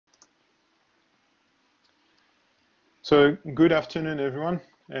So good afternoon, everyone,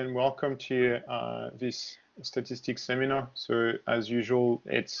 and welcome to this statistics seminar. So as usual,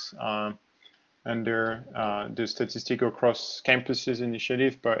 it's under the Statistic Across Campuses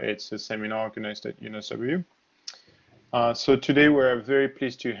initiative, but it's a seminar organized at UNSW. So today we're very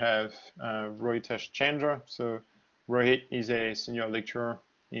pleased to have Rohit Chandra. So Rohit is a senior lecturer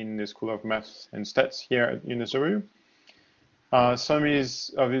in the School of Maths and Stats here at UNSW. Some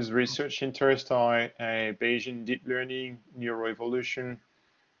of his research interests are Bayesian deep learning, neuroevolution,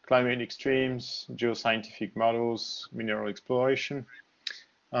 climate extremes, geoscientific models, mineral exploration.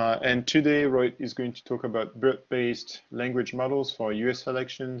 And today, Roy is going to talk about BERT-based language models for US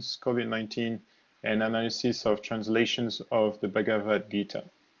elections, COVID-19, and analysis of translations of the Bhagavad Gita.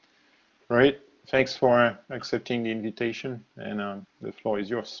 Roy, thanks for accepting the invitation, and the floor is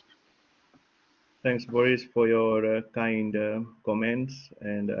yours. Thanks, Boris, for your kind comments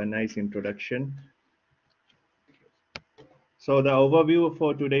and a nice introduction. So the overview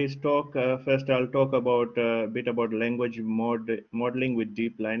for today's talk, first I'll talk about a bit about language modeling with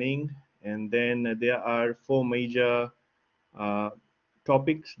deep learning, and then there are four major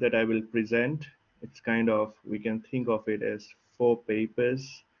topics that I will present. It's kind of, we can think of it as four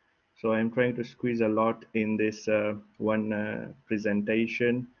papers. So I'm trying to squeeze a lot in this one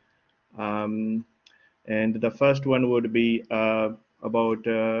presentation. And the first one would be about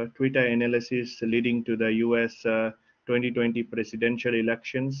Twitter analysis leading to the US 2020 presidential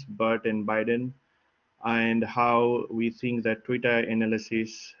elections, BERT and Biden, and how we think that Twitter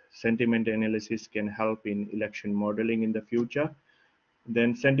analysis, sentiment analysis can help in election modeling in the future.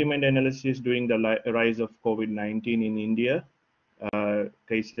 Then sentiment analysis during the rise of COVID-19 in India,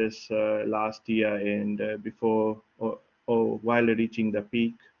 cases last year and before or while reaching the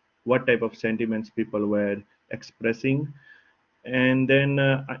peak, what type of sentiments people were expressing. And then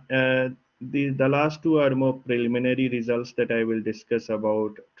the last two are more preliminary results that I will discuss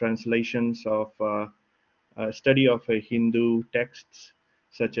about translations of study of Hindu texts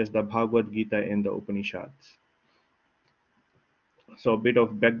such as the Bhagavad Gita and the Upanishads. So a bit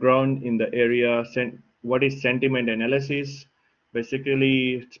of background in the area. What is sentiment analysis?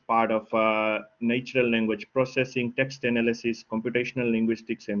 Basically, it's part of natural language processing, text analysis, computational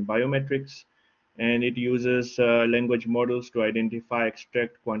linguistics, and biometrics. And it uses language models to identify,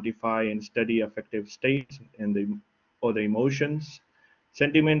 extract, quantify, and study affective states and the emotions.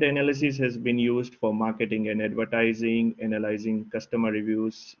 Sentiment analysis has been used for marketing and advertising, analyzing customer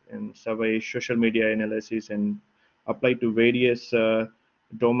reviews and surveys, social media analysis, and applied to various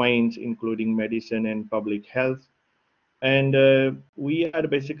domains, including medicine and public health. And we are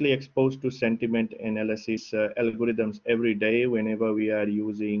basically exposed to sentiment analysis algorithms every day whenever we are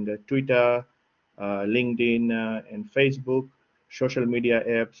using Twitter, LinkedIn, and Facebook, social media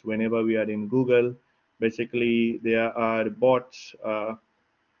apps, whenever we are in Google. Basically, there are bots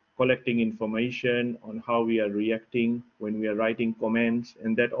collecting information on how we are reacting when we are writing comments,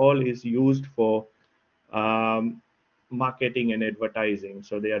 and that all is used for marketing and advertising.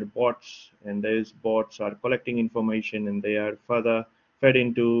 So they are bots, and those bots are collecting information, and they are further fed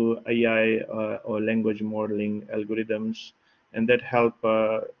into AI or language modeling algorithms, and that help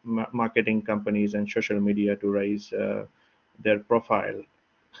marketing companies and social media to raise their profile.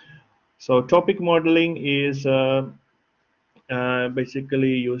 So topic modeling is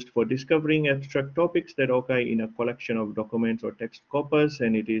basically used for discovering abstract topics that occur in a collection of documents or text corpus,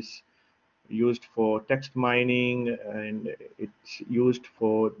 and it is used for text mining, and it's used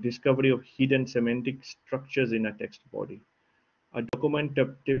for discovery of hidden semantic structures in a text body. A document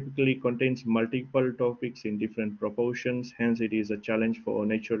typically contains multiple topics in different proportions, hence it is a challenge for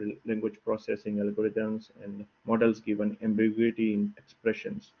natural language processing algorithms and models given ambiguity in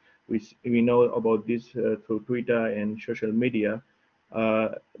expressions. We know about this through Twitter and social media.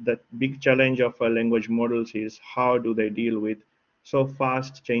 The big challenge of language models is how do they deal with so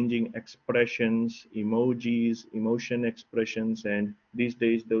fast changing expressions, emojis, emotion expressions, and these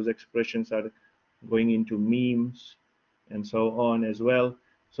days those expressions are going into memes and so on as well.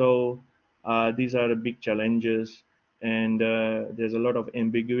 So these are big challenges, and there's a lot of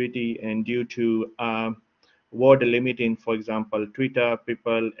ambiguity, and due to word limiting, for example, Twitter,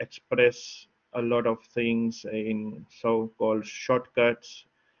 people express a lot of things in so-called shortcuts,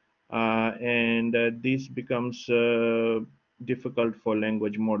 and this becomes difficult for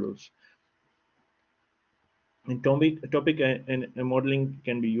language models. And topic and modeling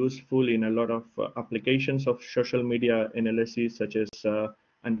can be useful in a lot of applications of social media analysis, such as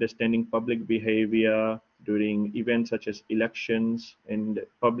understanding public behavior during events such as elections and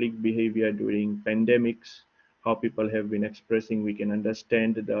public behavior during pandemics, how people have been expressing. We can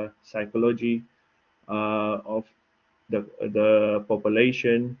understand the psychology of the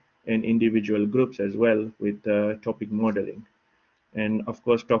population and individual groups as well with topic modeling. And of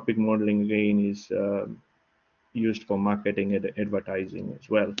course, topic modeling again is used for marketing and advertising as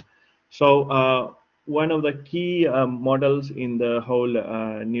well. So one of the key models in the whole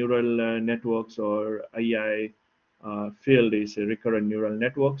neural networks or AI field is recurrent neural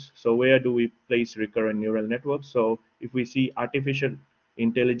networks. So where do we place recurrent neural networks? So if we see artificial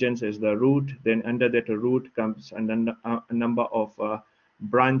intelligence as the root, then under that root comes a number of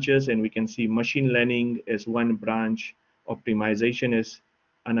branches, and we can see machine learning as one branch, optimization as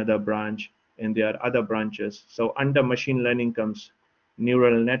another branch, and there are other branches. So under machine learning comes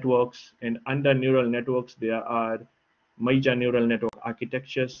neural networks, and under neural networks there are major neural network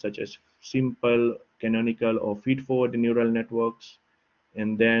architectures such as simple, canonical, or feed-forward neural networks.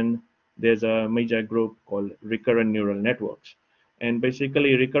 And then there's a major group called recurrent neural networks. And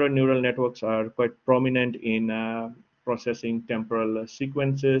basically, recurrent neural networks are quite prominent in processing temporal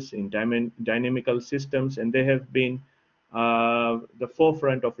sequences in dynamical systems, and they have been the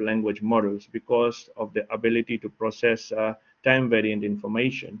forefront of language models because of the ability to process time variant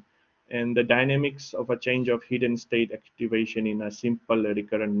information. And the dynamics of a change of hidden state activation in a simple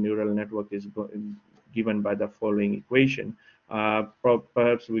recurrent neural network is given by the following equation.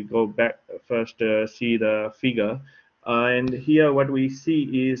 Perhaps we go back first, see the figure. And here what we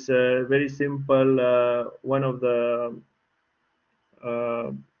see is very simple. One of the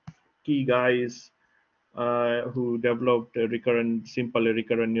key guys who developed a simple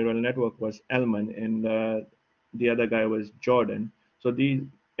recurrent neural network was Elman, and the other guy was Jordan. So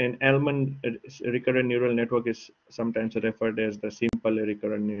an Elman recurrent neural network is sometimes referred as the simple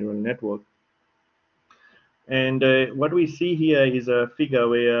recurrent neural network. And what we see here is a figure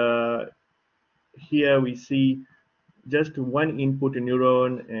where here we see just one input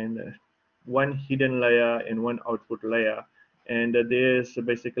neuron and one hidden layer and one output layer. And there's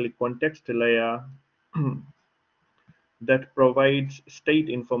basically context layer that provides state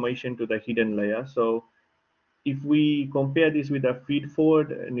information to the hidden layer. So if we compare this with a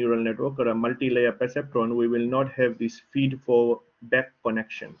feed-forward neural network or a multi-layer perceptron, we will not have this feed-back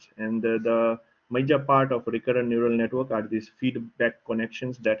connections. And the major part of recurrent neural network are these feedback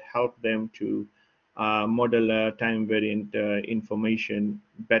connections that help them to model time variant information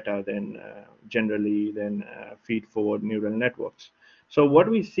better than generally than feed-forward neural networks. So what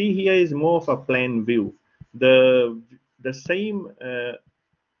we see here is more of a plan view. The same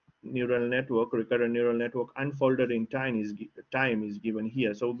neural network, recurrent neural network, unfolded in time is given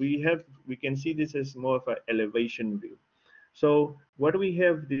here. So we can see this as more of an elevation view. So what we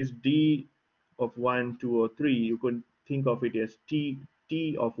have this D of 1, 2, or 3. You could think of it as T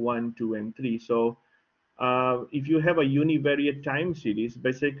of 1, 2, and 3. So if you have a univariate time series,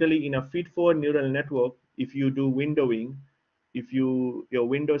 basically in a feed-forward neural network, if you do windowing, if your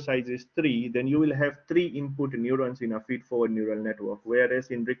window size is 3, then you will have 3 input neurons in a feed-forward neural network. Whereas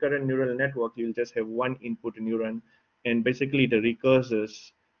in recurrent neural network, you'll just have 1 input neuron, and basically it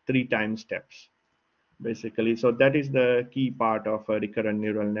recurses 3 time steps, basically. So that is the key part of a recurrent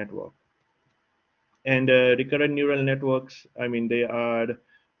neural network. And recurrent neural networks, I mean, they are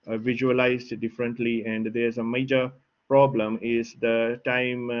visualized differently, and there's a major problem is the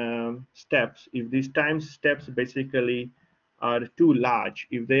time steps. If these time steps basically are too large,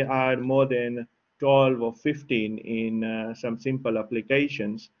 if they are more than 12 or 15 in some simple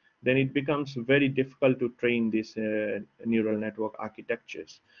applications, then it becomes very difficult to train these neural network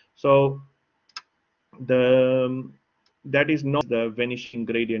architectures. So that is not the vanishing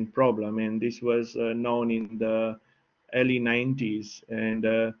gradient problem, and this was known in the early 90s.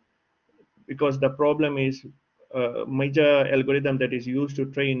 And because the problem is major algorithm that is used to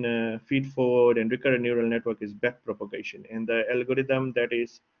train feed-forward and recurrent neural network is backpropagation, and the algorithm that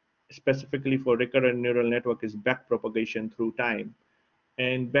is specifically for recurrent neural network is backpropagation through time.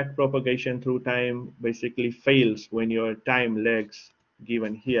 And backpropagation through time basically fails when your time lags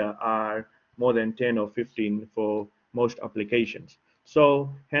given here are more than 10 or 15 for most applications.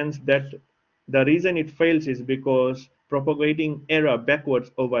 So hence that the reason it fails is because propagating error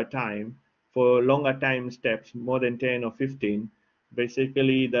backwards over time for longer time steps, more than 10 or 15,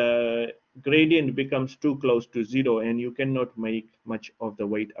 basically the gradient becomes too close to 0 and you cannot make much of the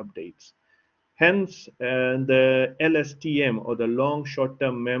weight updates. Hence, the LSTM, or the long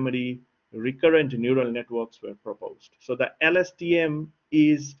short-term memory recurrent neural networks, were proposed. So the LSTM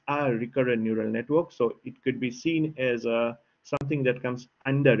is a recurrent neural network. So it could be seen as something that comes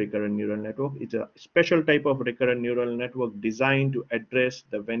under recurrent neural network. It's a special type of recurrent neural network designed to address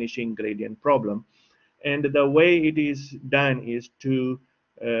the vanishing gradient problem. And the way it is done is the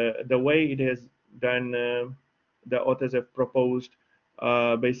way it has done the authors have proposed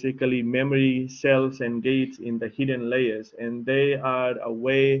basically memory cells and gates in the hidden layers, and they are a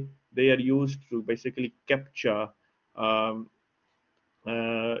way they are used to basically capture um,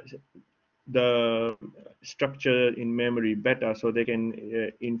 uh, the structure in memory better, so they can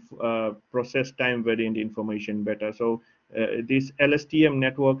process time variant information better. So these LSTM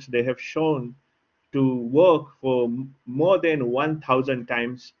networks, they have shown to work for more than 1,000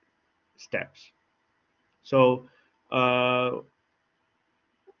 times steps. So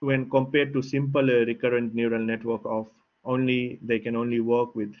when compared to simple recurrent neural network of only, they can only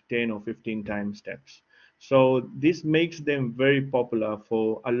work with 10 or 15 time steps. So this makes them very popular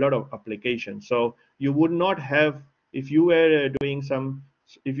for a lot of applications. So you would not have, if you were doing some,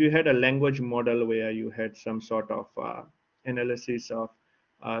 if you had a language model where you had some sort of analysis of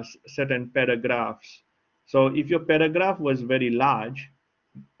certain paragraphs. So if your paragraph was very large,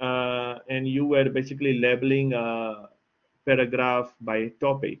 and you were basically labeling a paragraph by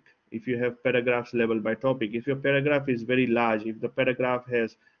topic, if you have paragraphs labeled by topic, if your paragraph is very large, if the paragraph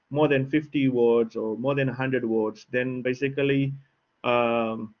has more than 50 words or more than 100 words, then basically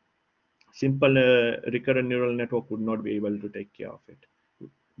simple recurrent neural network would not be able to take care of it.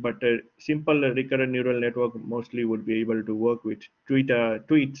 But a simple recurrent neural network mostly would be able to work with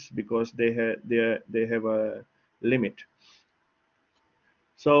tweets, because they have a limit.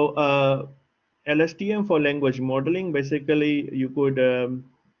 So LSTM for language modeling, basically you could,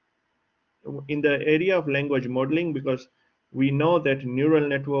 in the area of language modeling, because we know that neural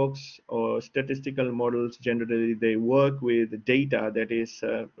networks or statistical models, generally they work with data that is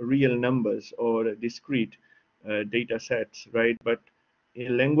real numbers or discrete data sets, right? But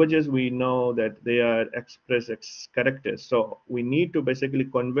in languages, we know that they are expressed as characters. So we need to basically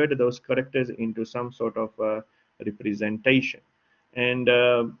convert those characters into some sort of representation. And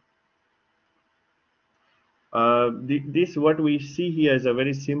this what we see here is a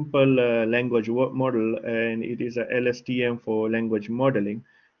very simple language model, and it is a LSTM for language modeling.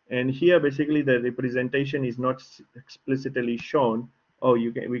 And here basically the representation is not explicitly shown. Oh,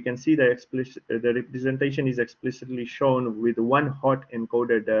 we can see the representation is explicitly shown with one hot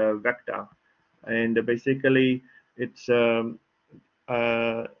encoded vector, and basically it's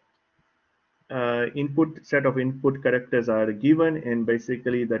set of input characters are given, and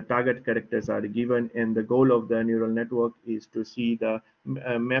basically the target characters are given, and the goal of the neural network is to see the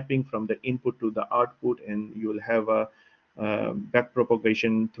mapping from the input to the output, and you'll have a back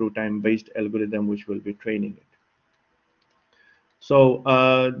propagation through time-based algorithm which will be training it. So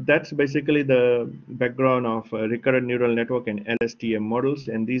that's basically the background of recurrent neural network and LSTM models,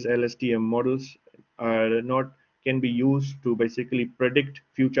 and these LSTM models are not can be used to basically predict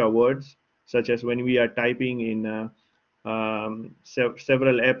future words, such as when we are typing in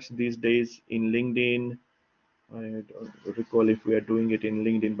several apps these days in LinkedIn. I don't recall if we are doing it in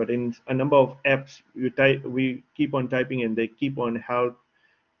LinkedIn, but in a number of apps, we keep on typing, and they keep on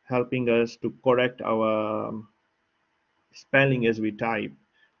helping us to correct our spelling as we type,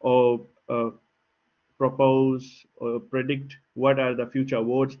 or propose or predict what are the future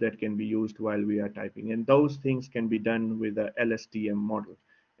words that can be used while we are typing. And those things can be done with the LSTM model.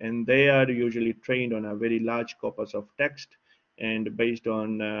 And they are usually trained on a very large corpus of text, and based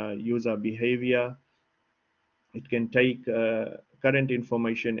on user behavior, it can take current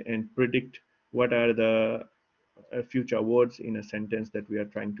information and predict what are the future words in a sentence that we are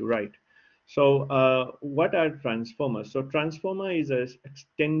trying to write. So what are transformers? So transformer is a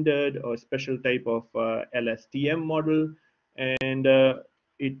extended or special type of LSTM model, and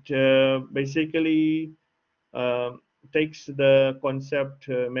it basically takes the concept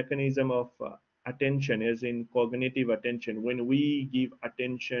mechanism of attention, as in cognitive attention. When we give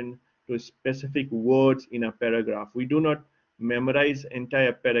attention to specific words in a paragraph, we do not memorize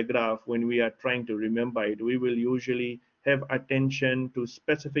entire paragraph when we are trying to remember it. We will usually have attention to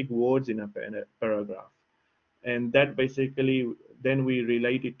specific words in a paragraph, and that basically then we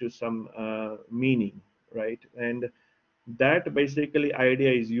relate it to some meaning, right? And that basically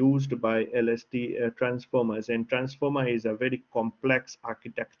idea is used by LST transformers, and transformer is a very complex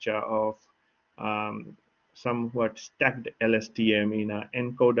architecture of somewhat stacked LSTM in an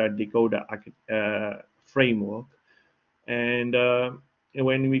encoder decoder framework. And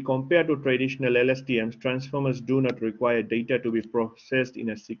when we compare to traditional LSTMs, transformers do not require data to be processed in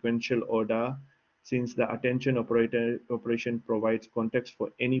a sequential order, since the attention operation provides context for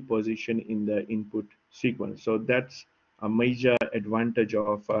any position in the input sequence. So that's a major advantage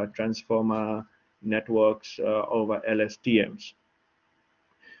of transformer networks over LSTMs.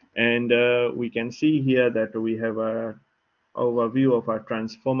 And we can see here that we have a overview of our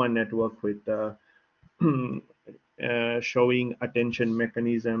transformer network with showing attention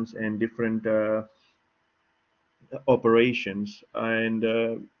mechanisms and different operations.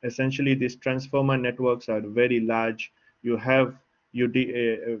 And essentially, these transformer networks are very large. You have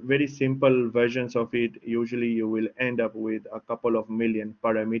very simple versions of it. Usually, you will end up with a couple of million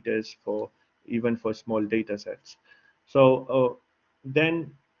parameters for even for small data sets. So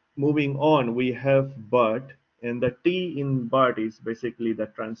then moving on, we have BERT, and the T in BERT is basically the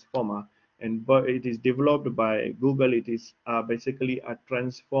transformer. And it is developed by Google. It is basically a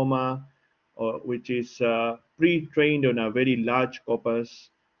transformer which is pre-trained on a very large corpus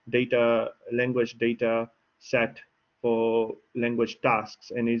language data set for language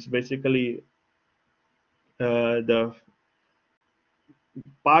tasks, and it's basically the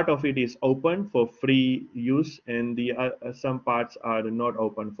part of it is open for free use, and the some parts are not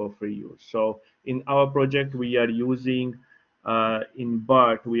open for free use. So in our project, we are using in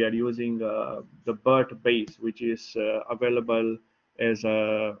BERT, we are using the BERT base, which is available as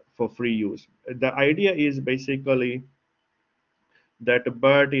for free use. The idea is basically that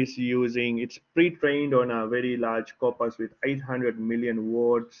BERT is using, it's pre-trained on a very large corpus with 800 million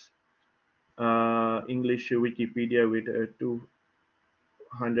words, English Wikipedia with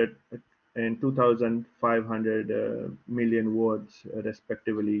 200 and 2,500 million words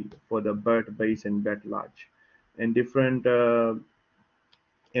respectively for the BERT base and BERT large. And different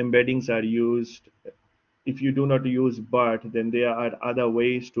embeddings are used. If you do not use BERT, then there are other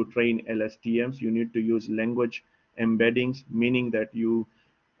ways to train LSTMs. You need to use language embeddings, meaning that you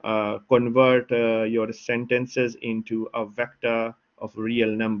convert your sentences into a vector of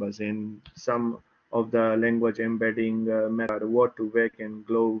real numbers. And some of the language embedding method, word to vec and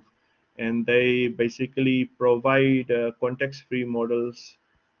glove, and they basically provide context-free models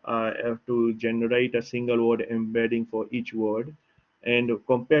to generate a single word embedding for each word. And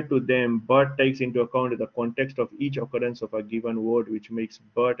compared to them, BERT takes into account the context of each occurrence of a given word, which makes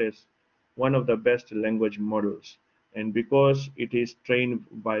BERT as one of the best language models. And because it is trained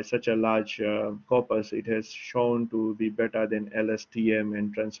by such a large corpus, it has shown to be better than LSTM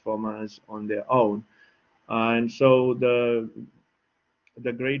and transformers on their own. And so the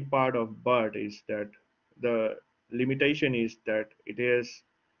great part of BERT is that the limitation is that it has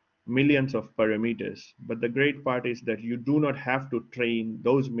millions of parameters. But the great part is that you do not have to train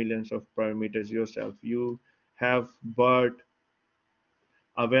those millions of parameters yourself. You have BERT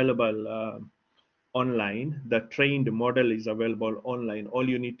available online. The trained model is available online. All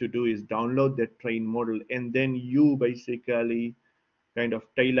you need to do is download that trained model, and then you basically kind of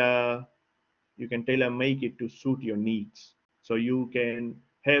you can tailor make it to suit your needs. So you can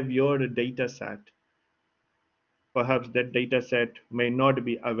have your data set. Perhaps that data set may not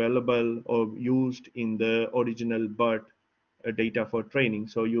be available or used in the original BERT data for training.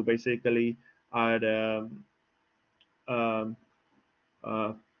 So you basically are um,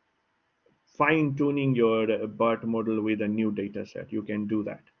 uh, fine-tuning your BERT model with a new data set. You can do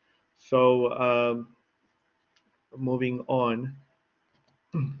that. So moving on,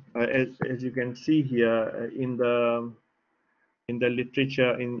 as you can see here in the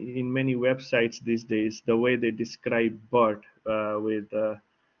literature, in many websites these days, the way they describe BERT with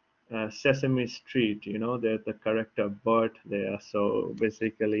Sesame Street, there's the character BERT there. So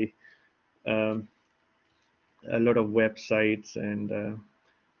basically, a lot of websites and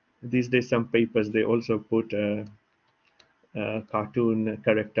these days some papers, they also put a cartoon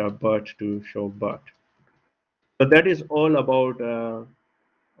character BERT to show BERT. So that is all about a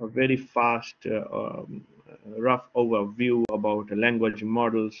very fast, rough overview about language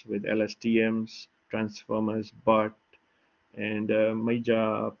models with LSTMs, transformers, BERT, and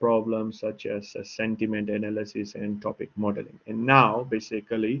major problems such as sentiment analysis and topic modeling. And now,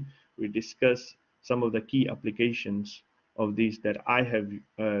 basically, we discuss some of the key applications of these that I have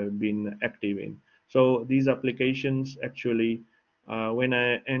been active in. So these applications actually, when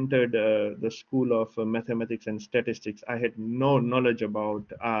I entered the School of Mathematics and Statistics, I had no knowledge about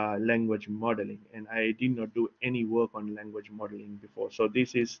language modeling, and I did not do any work on language modeling before. So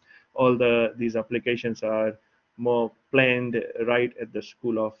this is all these applications are more planned right at the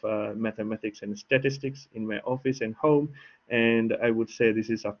School of Mathematics and Statistics in my office and home. And I would say this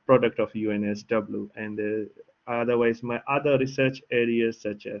is a product of UNSW. And otherwise, my other research areas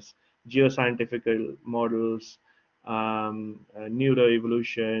such as geoscientific models,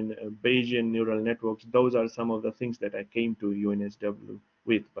 neuroevolution, Bayesian neural networks, those are some of the things that I came to UNSW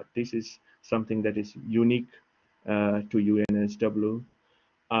with. But this is something that is unique to UNSW.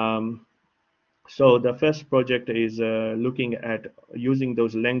 So the first project is looking at using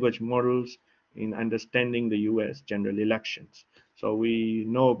those language models in understanding the US general elections. So we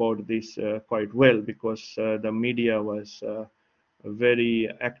know about this quite well because the media was very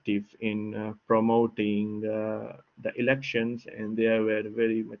active in promoting the elections, and there were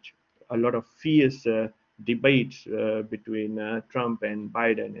very much a lot of fierce debates between Trump and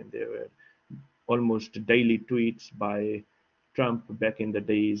Biden, and there were almost daily tweets by Trump back in the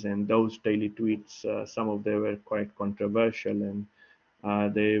days, and those daily tweets, some of them were quite controversial, and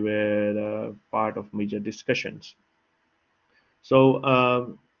they were part of major discussions.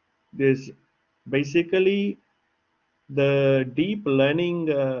 So there's basically the deep learning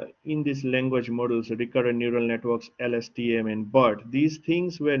in these language models, recurrent neural networks, LSTM, and BERT, these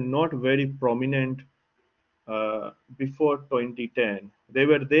things were not very prominent before 2010. They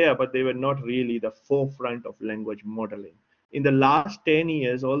were there, but they were not really the forefront of language modeling. In the last 10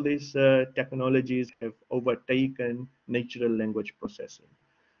 years, all these technologies have overtaken natural language processing.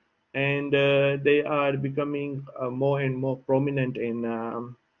 And they are becoming more and more prominent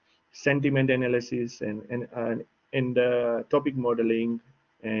in sentiment analysis and topic modeling.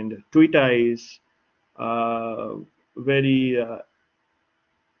 And Twitter is very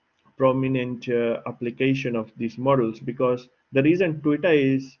prominent application of these models, because the reason Twitter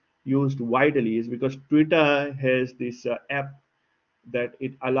is used widely is because Twitter has this app that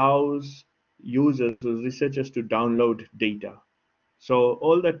it allows users, researchers, to download data. So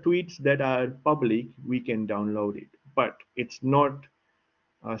all the tweets that are public, we can download it, but it's not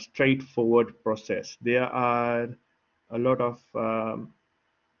a straightforward process. There are a lot of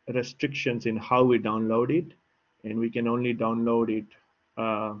restrictions in how we download it, and we can only download it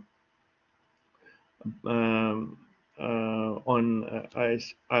um, on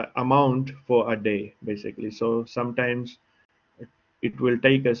amount for a day, basically. So sometimes it will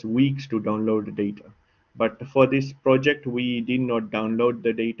take us weeks to download the data. But for this project, we did not download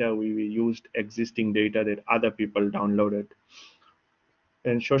the data. We used existing data that other people downloaded.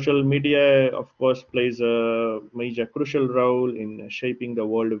 And social media, of course, plays a major crucial role in shaping the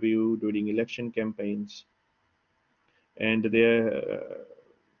worldview during election campaigns. And there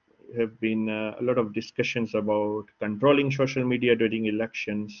have been a lot of discussions about controlling social media during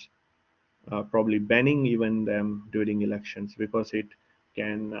elections, probably banning even them during elections, because it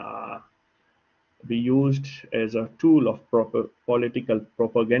can be used as a tool of political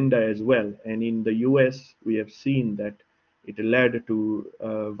propaganda as well. And in the US, we have seen that it led to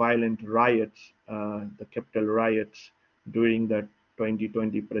violent riots, the Capitol riots during the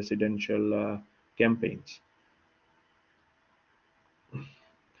 2020 presidential campaigns.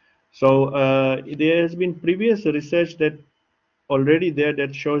 So there has been previous research that already there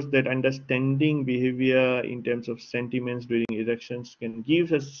that shows that understanding behavior in terms of sentiments during elections can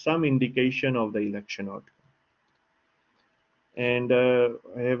give us some indication of the election outcome. And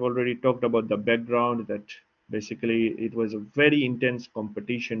I have already talked about the background, that basically it was a very intense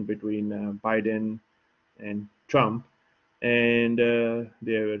competition between Biden and Trump, and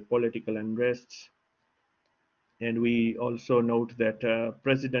there were political unrests. And we also note that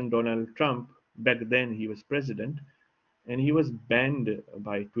President Donald Trump, back then he was president, and he was banned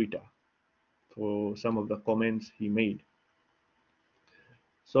by Twitter for some of the comments he made.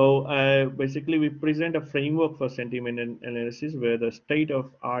 So basically, we present a framework for sentiment analysis where the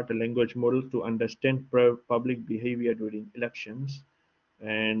state-of-art language model to understand public behavior during elections.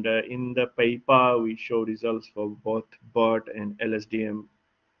 And in the paper, we show results for both BERT and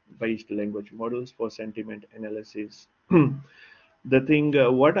LSTM-based language models for sentiment analysis. The thing,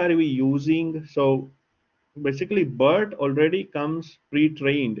 what are we using? So basically, BERT already comes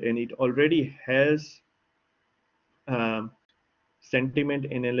pre-trained, and it already has um, sentiment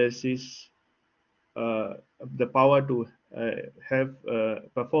analysis, the power to have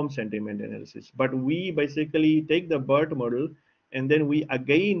perform sentiment analysis. But we basically take the BERT model, and then we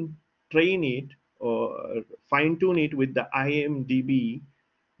again train it or fine tune it with the IMDb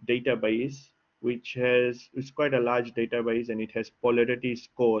database, which is quite a large database, and it has polarity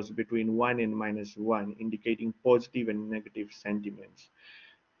scores between 1 and -1, indicating positive and negative sentiments.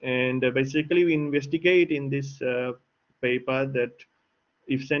 And basically, we investigate in this paper that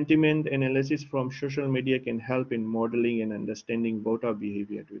if sentiment analysis from social media can help in modeling and understanding voter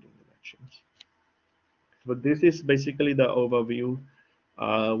behavior during elections. So this is basically the overview.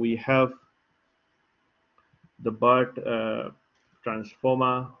 We have the BERT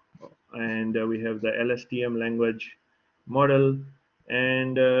transformer, and we have the LSTM language model,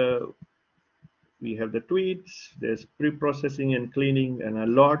 and we have the tweets. There's pre-processing and cleaning, and a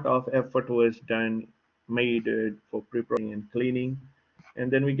lot of effort was made for pre-processing and cleaning. And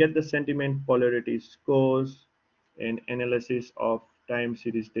then we get the sentiment polarity scores and analysis of time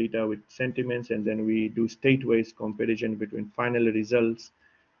series data with sentiments, and then we do state-wise comparison between final results.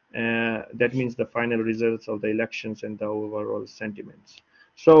 That means the final results of the elections and the overall sentiments.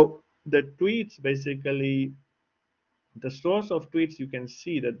 So the tweets, basically, the source of tweets, you can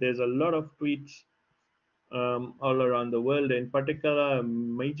see that there's a lot of tweets all around the world. In particular,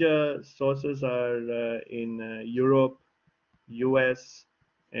 major sources are in Europe, US,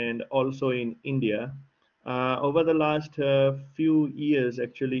 and also in India. Over the last few years,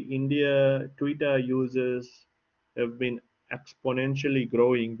 actually, India Twitter users have been exponentially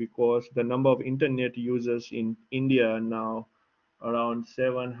growing, because the number of internet users in India are now around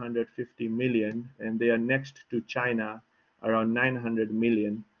 750 million, and they are next to China, around 900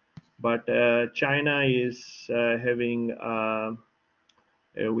 million. But China is having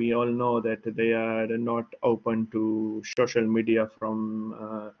we all know that they are not open to social media from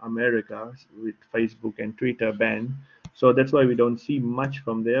America, with Facebook and Twitter ban. So that's why we don't see much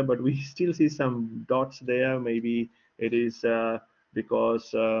from there, but we still see some dots there. Maybe it is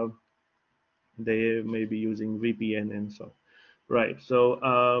because they may be using VPN and so. Right.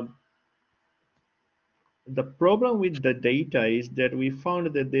 So the problem with the data is that we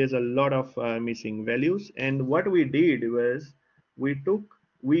found that there's a lot of missing values, and what we did was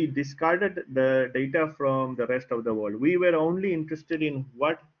we discarded the data from the rest of the world. We were only interested in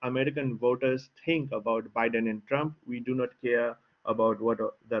what American voters think about Biden and Trump. We do not care about what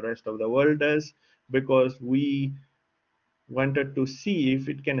the rest of the world does, because we wanted to see if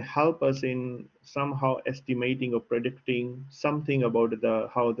it can help us in somehow estimating or predicting something about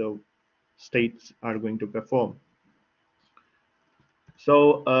how the states are going to perform.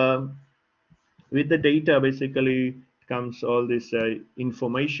 So with the data, basically comes all this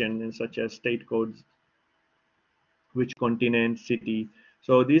information, and such as state codes, which continent, city.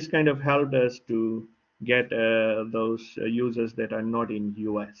 So this kind of helped us to get those users that are not in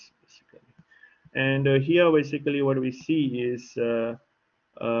US, basically. And here, basically, what we see is the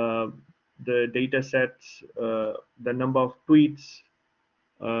data sets, the number of tweets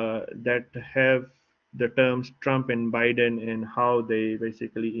that have the terms Trump and Biden, and how they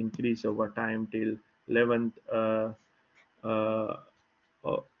basically increase over time till 11th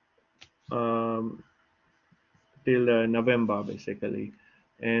till November, basically.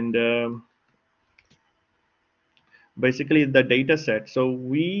 And basically the data set. So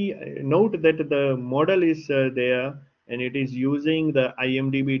we note that the model is there, and it is using the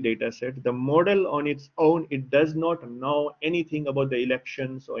IMDb data set. The model on its own, it does not know anything about the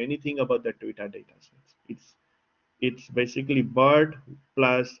elections or anything about the Twitter data sets. It's basically BERT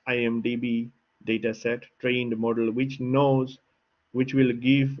plus IMDb data set trained model, which will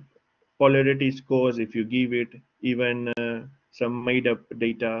give polarity scores if you give it even some made up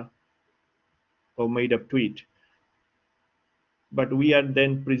data or made up tweet. But we are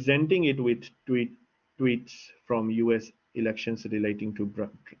then presenting it with tweets from US elections relating to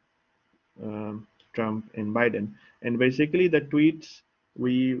Trump and Biden. And basically the tweets,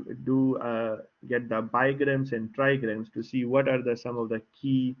 we do get the bigrams and trigrams to see what are some of the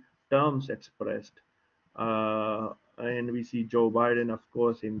key terms expressed. And we see Joe Biden, of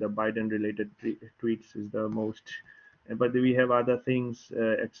course, in the Biden related tweets is the most, but we have other things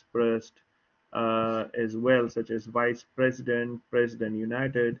expressed as well, such as Vice President, President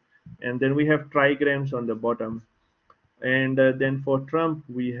United, and then we have trigrams on the bottom. And then for Trump,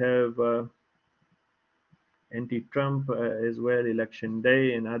 we have anti-Trump as well, election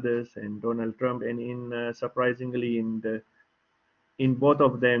day, and others, and Donald Trump. And in surprisingly, in both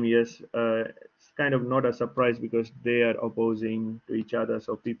of them, yes, it's kind of not a surprise, because they are opposing to each other,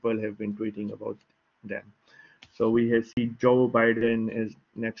 so people have been tweeting about them. So we see Joe Biden as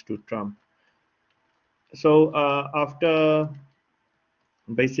next to Trump. So after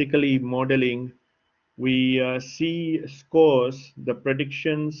basically modeling, we see scores, the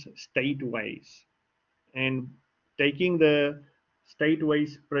predictions state-wise, and taking the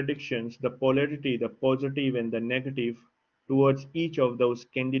state-wise predictions, the polarity, the positive and the negative towards each of those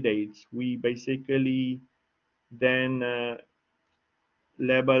candidates, we basically then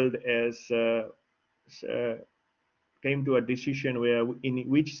labeled as came to a decision where in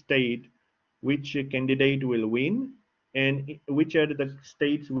which state which candidate will win, and which are the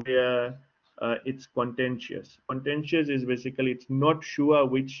states where it's contentious. Contentious is basically it's not sure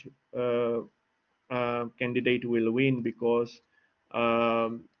which candidate will win, because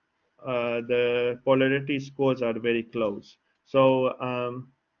the polarity scores are very close. So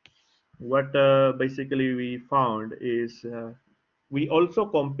what basically we found is we also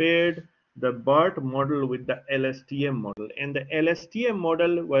compared the BERT model with the LSTM model, and the LSTM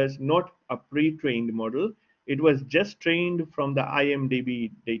model was not a pre-trained model. it was just trained from the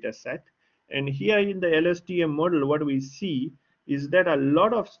IMDb data set. And here in the LSTM model, what we see is that a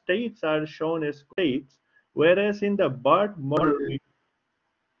lot of states are shown as states, whereas in the BERT model,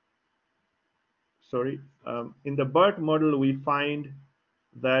 in the BERT model, we find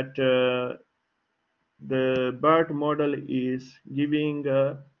that the BERT model is giving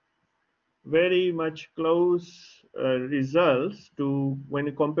very much close results to when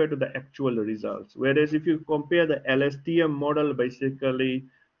you compare to the actual results. Whereas if you compare the LSTM model, basically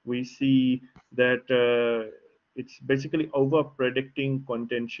we see that it's basically over predicting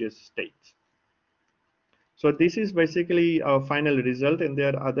contentious states. So this is basically our final result, and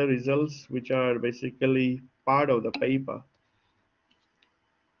there are other results which are basically part of the paper.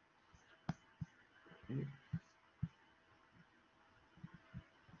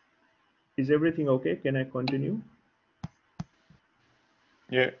 Is everything okay? Can I continue?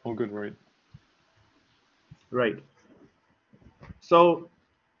 Yeah, all good, right? Right. So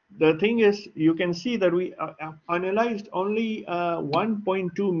the thing is, you can see that we analyzed only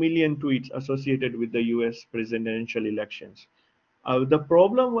 1.2 million tweets associated with the US presidential elections. The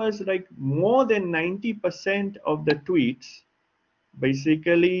problem was like more than 90% of the tweets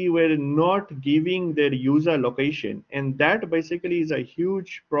basically were not giving their user location. And that basically is a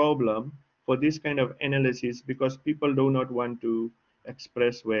huge problem for this kind of analysis, because people do not want to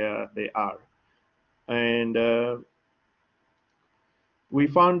express where they are. And we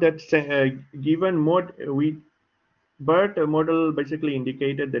found that given BERT model basically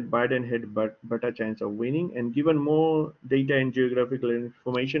indicated that Biden had better chance of winning, and given more data and geographical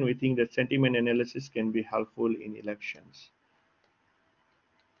information, we think that sentiment analysis can be helpful in elections.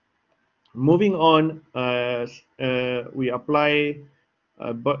 Moving on, we apply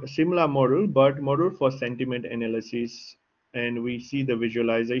a similar model, BERT model, for sentiment analysis, and we see the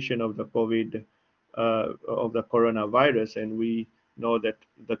visualization of the of the coronavirus, and we know that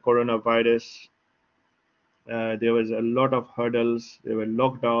the coronavirus, there was a lot of hurdles, there were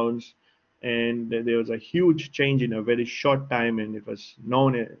lockdowns, and there was a huge change in a very short time, and it was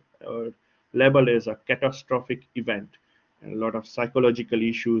known or labeled as a catastrophic event. And a lot of psychological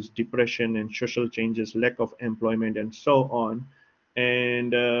issues, depression and social changes, lack of employment, and so on.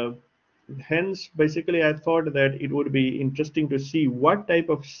 And hence, basically, I thought that it would be interesting to see what type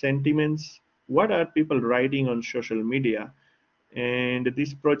of sentiments, what are people writing on social media. And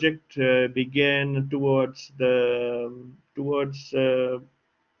this project began towards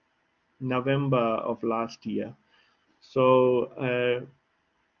November of last year. So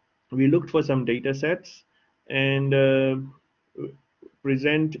we looked for some data sets and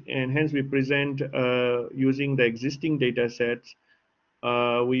hence we present using the existing data sets.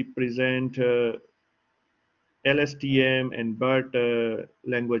 We present LSTM and BERT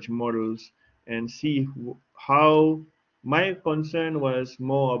language models and see how. My concern was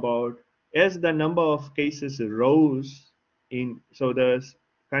more about, as the number of cases rose so the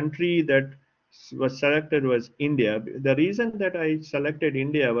country that was selected was India. The reason that I selected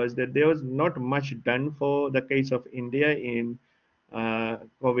India was that there was not much done for the case of India in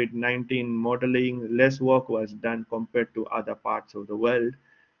COVID-19 modeling. Less work was done compared to other parts of the world.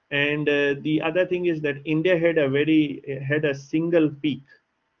 And the other thing is that India had a single peak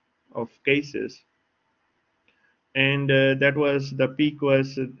of cases, and that was the peak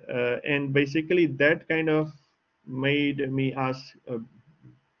was and basically that kind of made me ask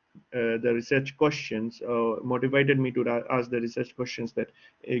the research questions, motivated me to ask the research questions that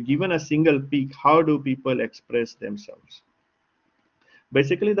given a single peak, how do people express themselves?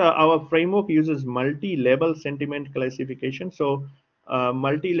 Basically, our framework uses multi-level sentiment classification. So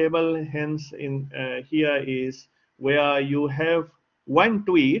multi-level, hence in here is where you have one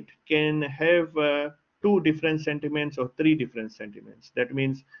tweet can have two different sentiments or three different sentiments. That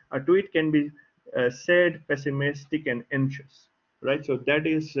means a tweet can be sad, pessimistic, and anxious, right? So that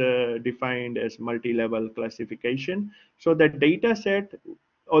is defined as multi-level classification. So the data set,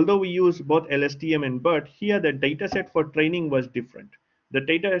 although we use both LSTM and BERT, here the data set for training was different. The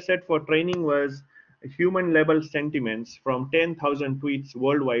data set for training was human level sentiments from 10,000 tweets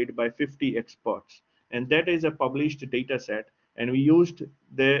worldwide by 50 experts. And that is a published data set. And we used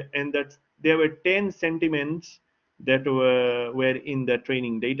there were 10 sentiments that were in the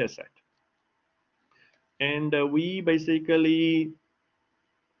training data set. And we basically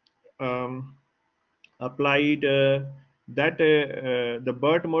applied the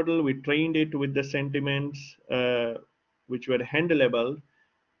BERT model. We trained it with the sentiments which were hand labeled,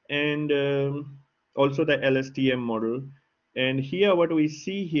 and also the LSTM model. And here what we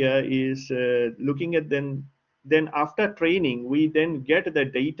see here is looking at them then after training, we then get the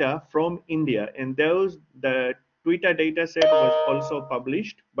data from India, and the Twitter data set was also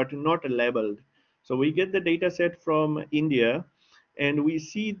published, but not labeled. So we get the data set from India, and we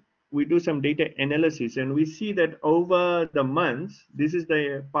do some data analysis, and we see that over the months, this is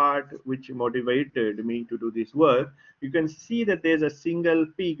the part which motivated me to do this work. You can see that there's a single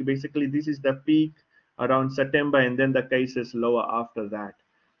peak. Basically, this is the peak around September, and then the cases lower after that.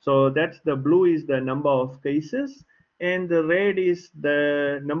 So that's the blue is the number of cases, and the red is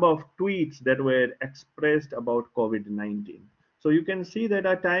the number of tweets that were expressed about COVID-19. So you can see that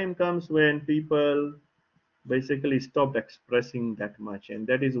a time comes when people basically stopped expressing that much, and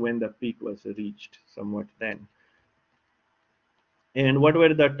that is when the peak was reached somewhat then. And what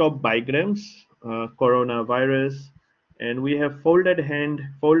were the top bigrams? Coronavirus, and we have folded hand.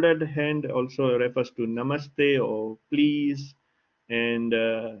 Folded hand also refers to namaste or please, and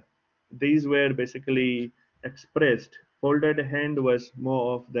these were basically expressed. Folded hand was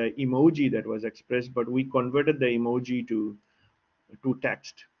more of the emoji that was expressed, but we converted the emoji to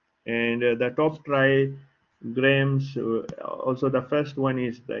text. And the top trigrams, also the first one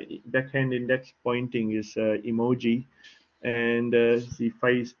is the backhand index pointing is emoji, and the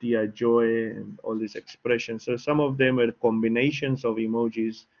feisty joy and all these expressions. So some of them are combinations of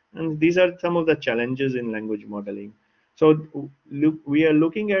emojis, and these are some of the challenges in language modeling. So look, we are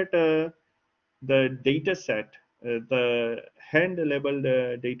looking at the data set, the hand labeled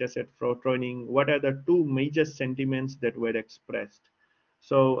data set for training. What are the two major sentiments that were expressed?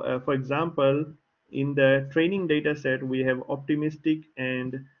 So for example, in the training data set, we have optimistic,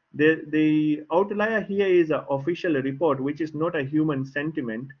 and the outlier here is an official report, which is not a human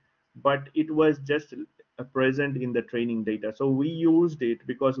sentiment, but it was just present in the training data. So we used it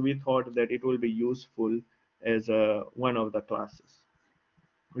because we thought that it will be useful as one of the classes.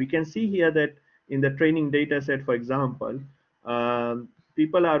 We can see here that in the training data set, for example,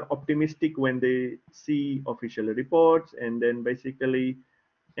 people are optimistic when they see official reports, and then basically,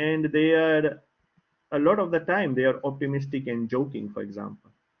 and they are a lot of the time they are optimistic and joking, for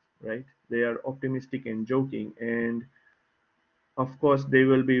example, right? They are optimistic and joking, and of course they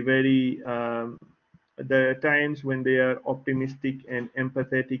will be very the times when they are optimistic and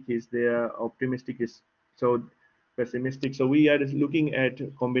empathetic is they are optimistic is so pessimistic. So we are looking at a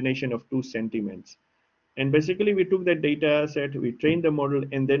combination of two sentiments, and basically we took that data set, we trained the model,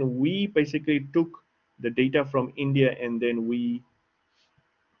 and then we basically took the data from India, and then we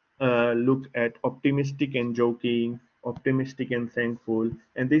look at optimistic and joking, optimistic and thankful,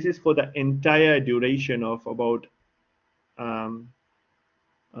 and this is for the entire duration of about um,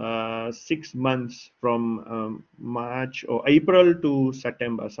 6 months from March or April to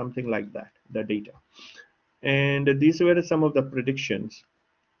September, something like that, the data. And these were some of the predictions.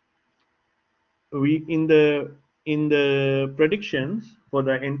 We in the predictions for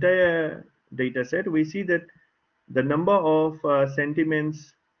the entire data set, we see that the number of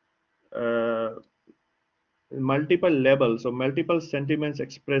sentiments, uh, multiple levels or multiple sentiments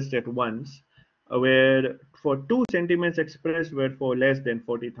expressed at once, where for two sentiments expressed were for less than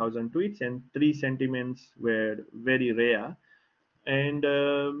 40,000 tweets, and three sentiments were very rare, and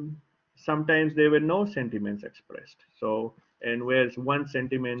sometimes there were no sentiments expressed. So, and whereas one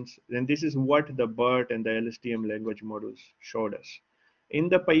sentiment, and this is what the BERT and the LSTM language models showed us. In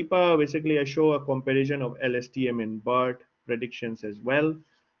the paper, basically I show a comparison of LSTM and BERT predictions as well,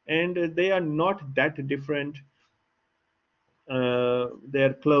 and they are not that different.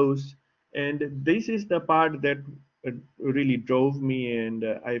 They're close, and this is the part that really drove me, and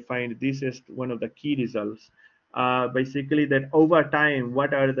I find this is one of the key results. Basically, that over time,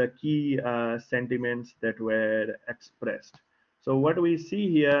 what are the key sentiments that were expressed? So what we see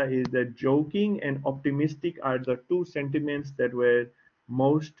here is that joking and optimistic are the two sentiments that were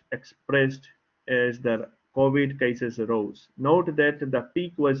most expressed as the COVID cases rose. Note that the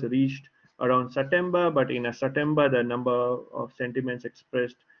peak was reached around September, but in September, the number of sentiments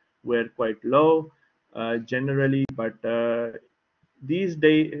expressed were quite low generally. But these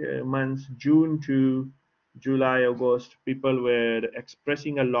months, June to July, August, people were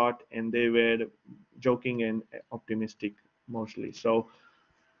expressing a lot, and they were joking and optimistic mostly. So,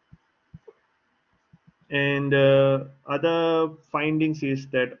 and other findings is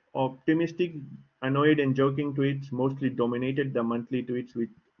that optimistic, annoyed, and joking tweets mostly dominated the monthly tweets, with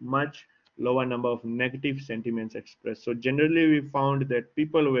much lower number of negative sentiments expressed. So generally, we found that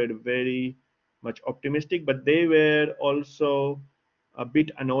people were very much optimistic, but they were also a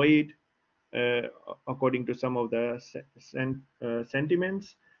bit annoyed, uh, according to some of the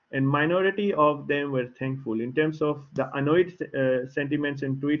sentiments. and minority of them were thankful. In terms of the annoyed sentiments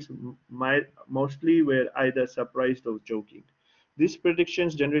and tweets, mostly were either surprised or joking. These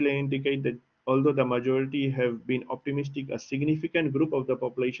predictions generally indicate that although the majority have been optimistic, a significant group of the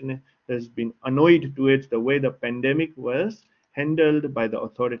population has been annoyed towards the way the pandemic was handled by the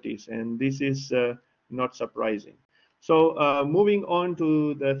authorities, and this is not surprising. So moving on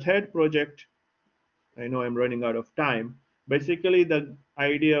to the third project, I know I'm running out of time. Basically, the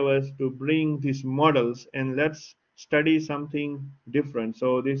idea was to bring these models and let's study something different.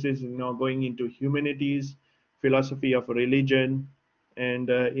 So this is going into humanities, philosophy of religion, and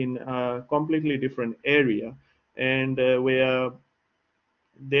in a completely different area, and where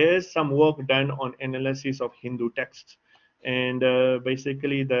there's some work done on analysis of Hindu texts. And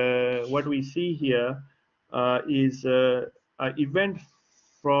basically, the what we see here is an event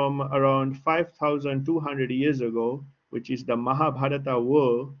from around 5,200 years ago, which is the Mahabharata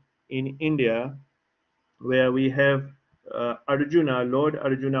war in India, where we have Arjuna, Lord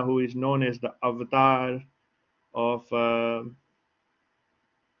Arjuna, who is known as the avatar of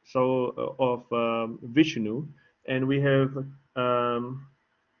Vishnu, and we have um,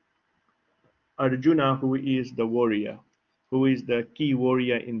 Arjuna, who is the warrior, who is the key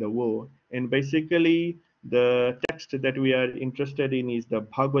warrior in the war. And basically, the text that we are interested in is the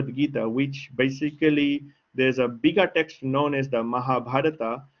Bhagavad Gita, which basically there's a bigger text known as the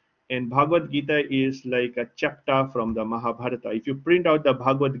Mahabharata. And Bhagavad Gita is like a chapter from the Mahabharata. If you print out the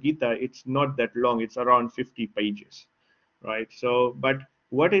Bhagavad Gita, it's not that long, it's around 50 pages, right? So, but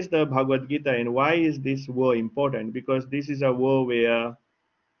what is the Bhagavad Gita and why is this war important? Because this is a war where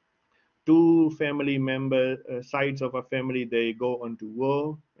two family member sides of a family, they go onto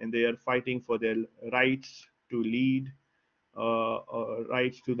war and they are fighting for their rights to lead,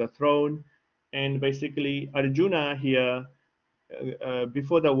 rights to the throne. And basically Arjuna here,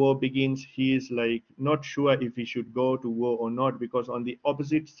 before the war begins, he is like not sure if he should go to war or not, because on the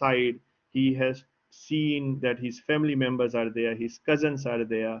opposite side he has seen that his family members are there, his cousins are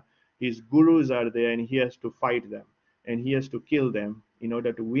there, his gurus are there, and he has to fight them and he has to kill them in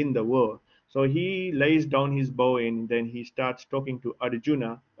order to win the war. So he lays down his bow and then he starts talking to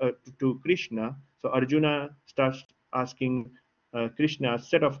Arjuna, to Krishna. So Arjuna starts asking Krishna a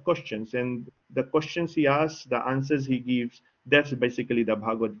set of questions, and the questions he asks, the answers he gives, that's basically the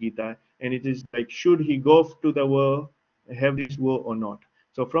Bhagavad Gita. And it is like, should he go to the war, have this war or not?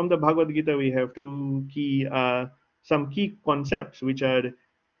 So from the Bhagavad Gita, we have some key concepts which are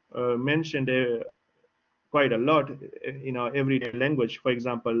mentioned quite a lot in our everyday language. For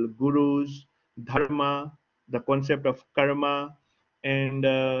example, gurus, dharma, the concept of karma, and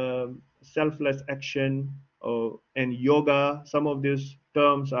selfless action, and yoga. Some of these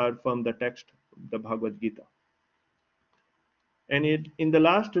terms are from the text, the Bhagavad Gita. And in the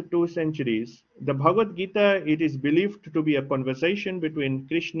last 2 centuries, the Bhagavad Gita, it is believed to be a conversation between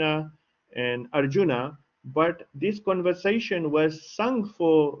Krishna and Arjuna, but this conversation was sung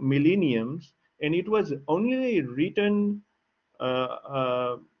for millenniums, and it was only written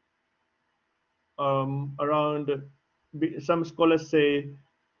uh, around, some scholars say,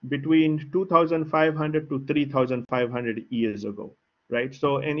 between 2,500 to 3,500 years ago, right?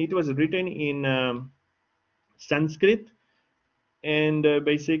 So, and it was written in Sanskrit, and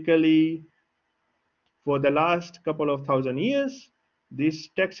basically for the last couple of thousand years this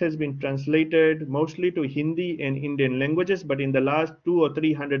text has been translated mostly to Hindi and Indian languages, but in the last 200 or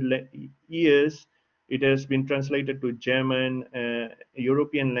 300 years it has been translated to German,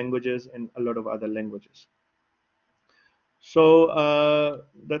 European languages, and a lot of other languages. So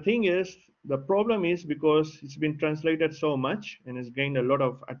the thing is, the problem is, because it's been translated so much and has gained a lot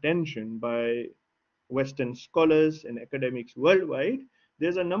of attention by Western scholars and academics worldwide,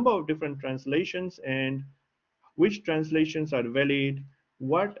 there's a number of different translations, and which translations are valid,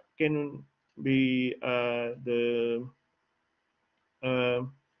 what can be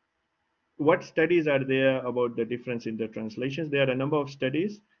what studies are there about the difference in the translations. There are a number of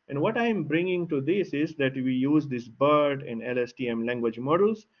studies, and what I'm bringing to this is that we use this BERT and LSTM language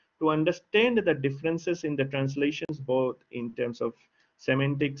models to understand the differences in the translations, both in terms of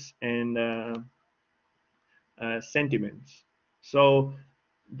semantics and sentiments. So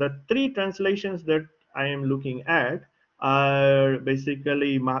the three translations that I am looking at are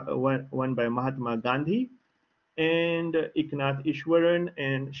basically one by Mahatma Gandhi, and Eknath Ishwaran,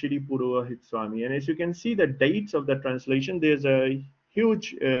 and Shri Purohit Swami. And as you can see the dates of the translation, there's a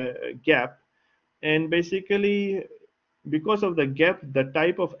huge gap, and basically because of the gap, the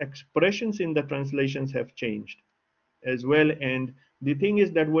type of expressions in the translations have changed as well, and the thing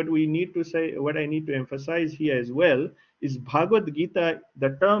is that what we need to say, what I need to emphasize here as well, is Bhagavad Gita,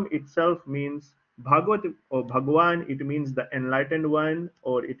 the term itself means Bhagavad or Bhagwan, it means the enlightened one,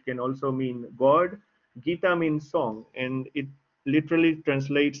 or it can also mean God. Gita means song, and it literally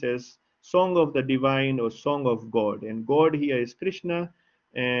translates as song of the divine or song of God. And God here is Krishna,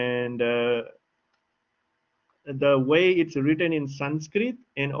 and the way it's written in Sanskrit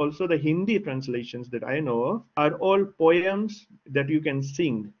and also the Hindi translations that I know of are all poems that you can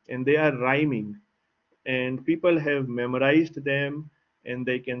sing, and they are rhyming, and people have memorized them and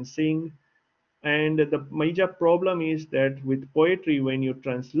they can sing. And the major problem is that with poetry, when you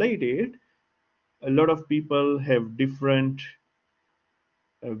translate it, a lot of people have different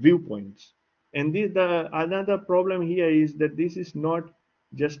viewpoints. And the another problem here is that this is not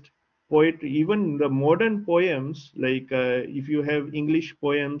just poetry. Even the modern poems, like if you have English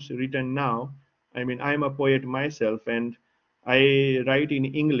poems written now, I mean, I'm a poet myself, and I write in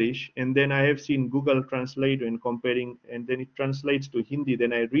English, and then I have seen Google Translate and comparing, and then it translates to Hindi.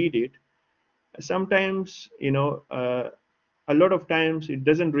 Then I read it. Sometimes, a lot of times it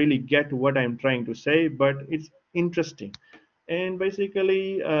doesn't really get what I'm trying to say, but it's interesting. And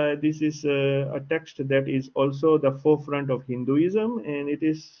basically, this is a text that is also the forefront of Hinduism, and it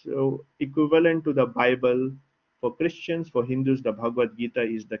is equivalent to the Bible for Christians. For Hindus, the Bhagavad Gita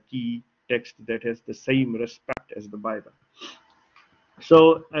is the key text that has the same respect as the Bible.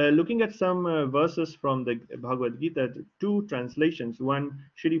 So, looking at some verses from the Bhagavad Gita, two translations, one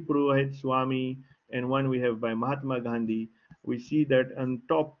Shri Purohit Swami and one we have by Mahatma Gandhi, we see that on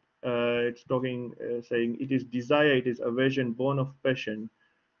top it's talking, saying, it is desire, it is aversion, born of passion.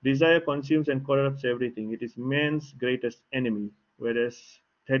 Desire consumes and corrupts everything. It is man's greatest enemy. Whereas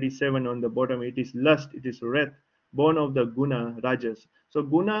 37 on the bottom, it is lust, it is wrath, born of the guna, rajas. So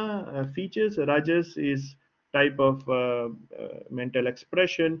guna features, rajas is type of mental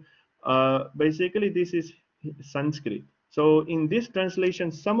expression. Basically, this is Sanskrit. So in this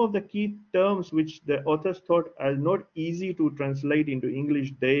translation, some of the key terms which the authors thought are not easy to translate into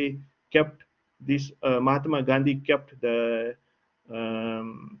English, they kept this, Mahatma Gandhi kept the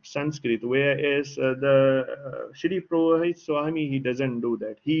Sanskrit, whereas the Shri Purohit Swami, he doesn't do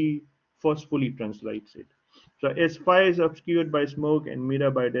that. He forcefully translates it. So as fire is obscured by smoke and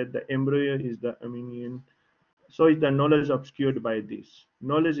Mira by death, the embryo is the Armenian. So is the knowledge obscured by this.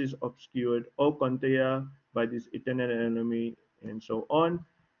 Knowledge is obscured, O Kanteya, by this eternal enemy, and so on.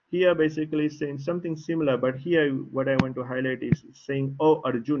 Here basically saying something similar, but here what I want to highlight is saying, O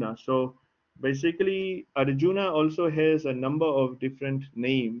Arjuna. So basically Arjuna also has a number of different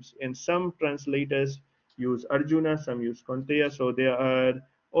names, and some translators use Arjuna, some use Kanteya. So there are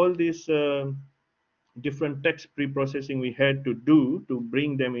all these different text pre-processing we had to do to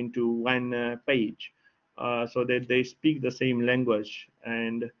bring them into one page, so that they speak the same language.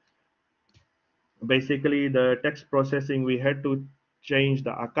 And basically the text processing, we had to change the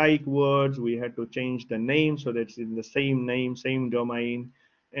archaic words, we had to change the name so that it's in the same name, same domain.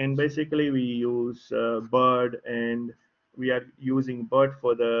 And basically we use BERT, and we are using BERT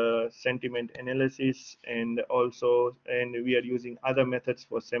for the sentiment analysis, and also, and we are using other methods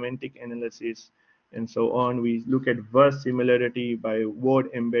for semantic analysis, and so on. We look at verse similarity by word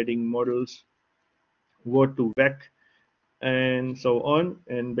embedding models, word to vec, and so on.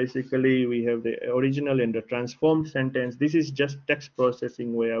 And basically we have the original and the transformed sentence. This is just text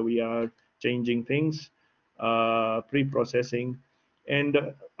processing where we are changing things, pre-processing.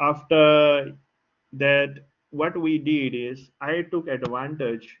 And after that, what we did is I took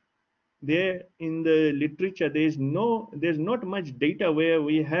advantage. There in the literature, there's not much data where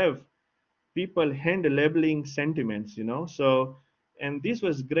we have people hand labeling sentiments, so. And this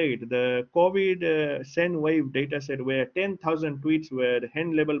was great. The COVID send wave data set where 10,000 tweets were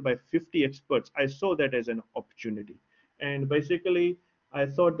hand labeled by 50 experts. I saw that as an opportunity, and basically I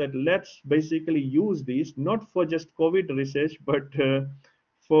thought that let's basically use this not for just COVID research, but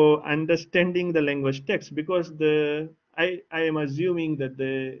for understanding the language text, because I am assuming that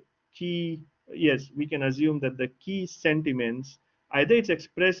the key, yes, we can assume that the key sentiments, either it's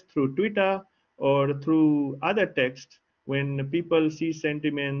expressed through Twitter or through other text. When people see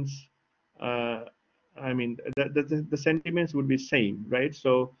sentiments, uh, I mean, the sentiments would be same, right?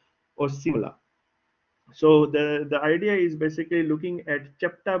 So, or similar. So the idea is basically looking at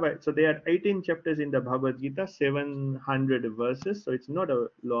chapter by, so there are 18 chapters in the Bhagavad Gita, 700 verses. So it's not a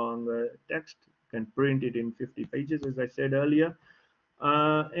long text. You can print it in 50 pages, as I said earlier.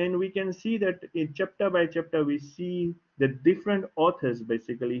 And we can see that in chapter by chapter, we see the different authors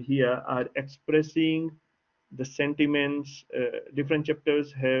basically here are expressing the sentiments. Different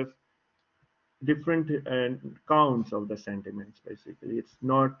chapters have different counts of the sentiments. Basically, it's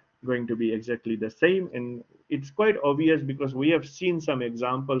not going to be exactly the same, and it's quite obvious because we have seen some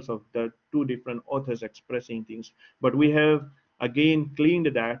examples of the two different authors expressing things, but we have again cleaned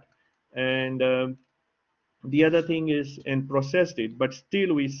that, and the other thing is and processed it, but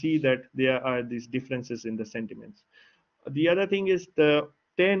still we see that there are these differences in the sentiments. The other thing is the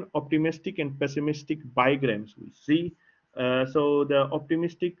 10 optimistic and pessimistic bigrams we see. So the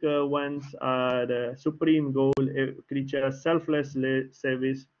optimistic ones are the supreme goal, creature, selfless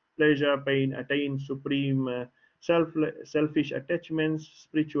service, pleasure, pain, attain supreme selfish attachments,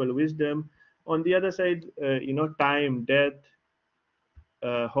 spiritual wisdom. On the other side, time, death,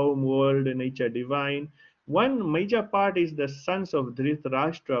 home, world, nature, divine. One major part is the sons of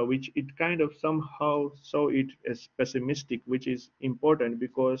Dhritarashtra, which it kind of somehow saw it as pessimistic, which is important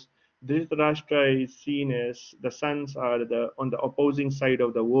because Dhritarashtra is seen as the sons are on the opposing side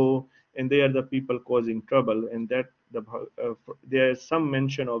of the war, and they are the people causing trouble, and that there is some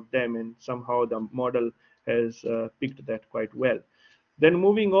mention of them, and somehow the model has picked that quite well. Then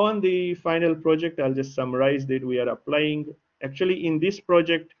moving on, the final project, I'll just summarize that we are applying. Actually, in this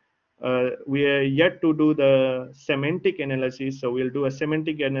project, we are yet to do the semantic analysis. So we'll do a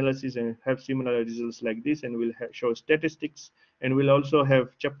semantic analysis and have similar results like this, and we'll show statistics, and we'll also have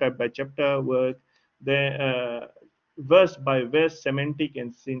chapter by chapter work, the verse by verse semantic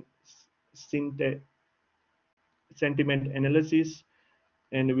and sentiment analysis,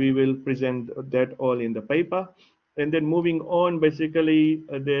 and we will present that all in the paper. And then moving on, basically,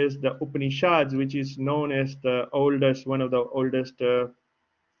 there's the Upanishads, which is known as the oldest, one of the oldest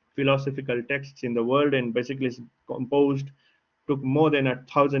philosophical texts in the world, and basically is composed, took more than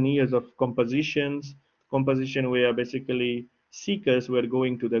 1,000 years of composition where basically seekers were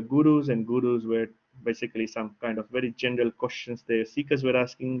going to the gurus, and gurus were basically some kind of very general questions the seekers were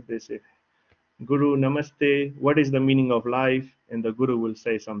asking. They say, Guru, namaste, what is the meaning of life? And the Guru will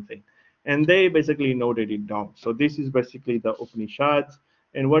say something. And they basically noted it down. So this is basically the Upanishads.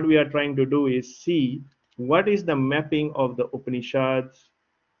 And what we are trying to do is see what is the mapping of the Upanishads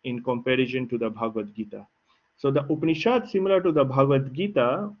in comparison to the Bhagavad Gita. So the Upanishads, similar to the Bhagavad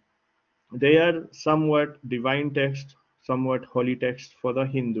Gita, they are somewhat divine text, somewhat holy text for the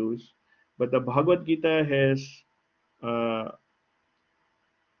Hindus. But the Bhagavad Gita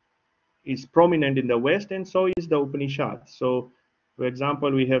is prominent in the West, and so is the Upanishads. So, for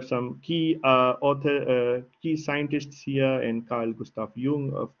example, we have some key key scientists here, and Carl Gustav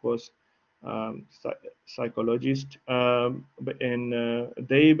Jung, of course, psychologist, and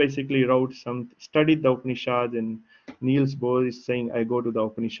they basically studied the Upanishads, and Niels Bohr is saying, I go to the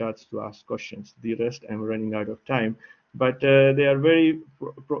Upanishads to ask questions. The rest, I'm running out of time. But they are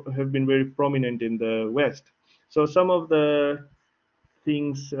have been very prominent in the West. So some of the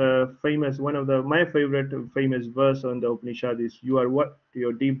things famous, my favorite famous verse on the Upanishad is, you are what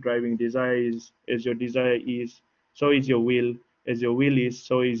your deep driving desire is, as your desire is, so is your will, as your will is,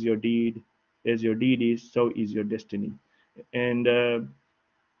 so is your deed, as your deed is, so is your destiny. And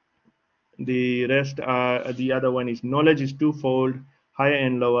the rest are, the other one is, knowledge is twofold, higher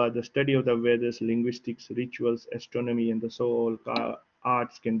and lower. The study of the Vedas, linguistics, rituals, astronomy, and the so-called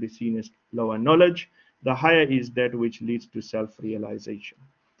arts can be seen as lower knowledge. The higher is that which leads to self-realization.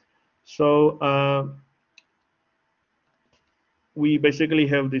 So we basically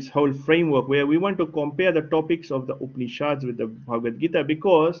have this whole framework where we want to compare the topics of the Upanishads with the Bhagavad Gita,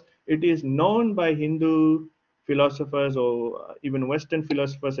 because it is known by Hindu philosophers or even Western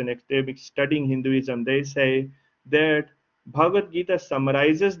philosophers and academics studying Hinduism. They say that Bhagavad Gita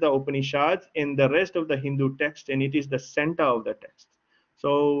summarizes the Upanishads in the rest of the Hindu text, and it is the center of the text.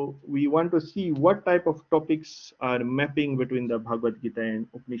 So we want to see what type of topics are mapping between the Bhagavad Gita and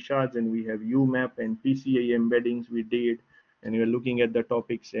Upanishads, and we have UMAP and PCA embeddings we did, and we're looking at the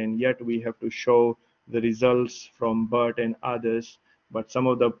topics, and yet we have to show the results from BERT and others. But some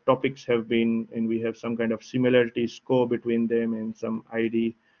of the topics have been, and we have some kind of similarity score between them and some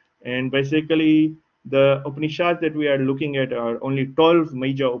ID. And basically, the Upanishads that we are looking at are only 12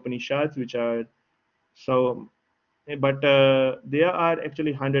 major Upanishads, which are so. But there are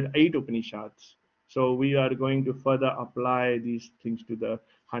actually 108 Upanishads. So we are going to further apply these things to the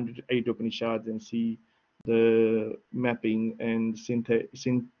 108 Upanishads and see the mapping and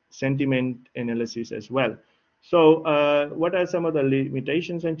sentiment analysis as well. So what are some of the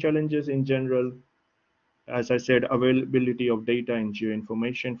limitations and challenges in general? As I said, availability of data and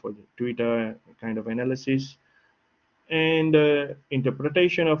geoinformation for the Twitter kind of analysis, and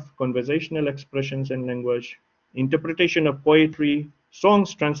interpretation of conversational expressions and language, interpretation of poetry,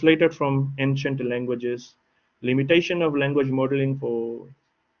 songs translated from ancient languages, limitation of language modeling for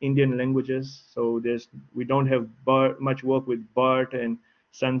Indian languages. So we don't have much work with BERT and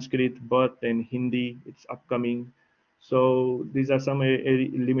Sanskrit, BERT and Hindi. It's upcoming. So these are some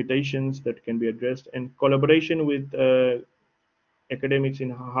limitations that can be addressed. And collaboration with academics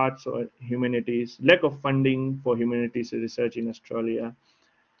in arts or humanities, lack of funding for humanities research in Australia,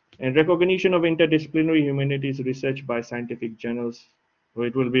 and recognition of interdisciplinary humanities research by scientific journals. So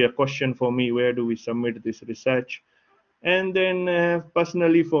it will be a question for me, where do we submit this research? And then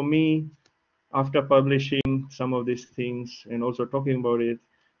personally for me, after publishing some of these things and also talking about it,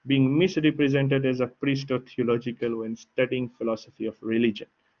 being misrepresented as a priest or theological when studying philosophy of religion.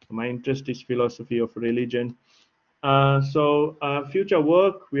 My interest is philosophy of religion. Future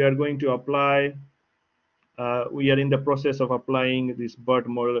work, we are going to apply. We are in the process of applying these BERT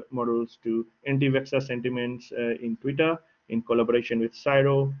models to anti-vaxxer sentiments in Twitter in collaboration with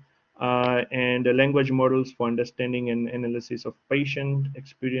Cyro, and language models for understanding and analysis of patient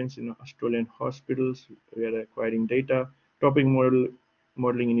experience in Australian hospitals. We are acquiring data. Topic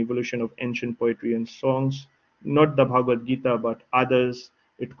modeling in evolution of ancient poetry and songs, not the Bhagavad Gita, but others.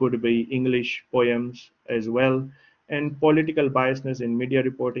 It could be English poems as well, and political biasness in media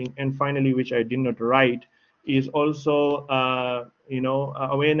reporting. And finally, which I did not write, is also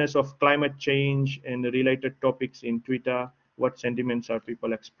awareness of climate change and related topics in Twitter. What sentiments are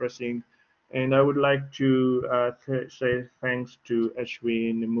people expressing? And I would like to say thanks to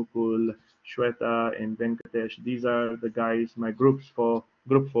Ashwin, Mukul, Shweta, and Venkatesh. These are the guys, my group for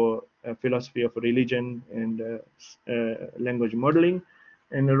philosophy of religion and language modeling.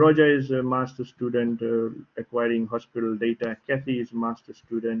 And Roger is a master student acquiring hospital data. Kathy is master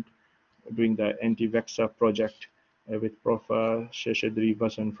student doing the anti-vaxxer project with Prof. Sheshadri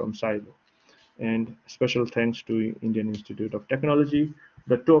Vasan from Silo. And special thanks to Indian Institute of Technology.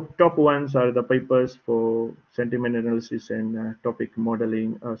 The top ones are the papers for sentiment analysis and topic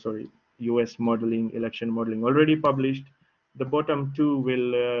modeling, US modeling, election modeling already published. The bottom two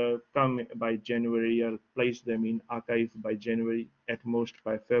will come by January. I'll place them in archive by January, at most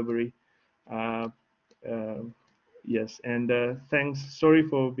by February. Yes, and thanks. Sorry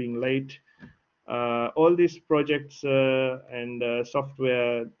for being late. All these projects and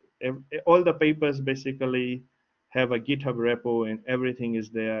software, all the papers basically have a GitHub repo, and everything is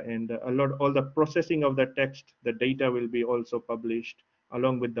there. And all the processing of the text, the data will be also published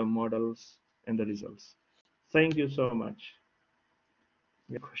along with the models and the results. Thank you so much.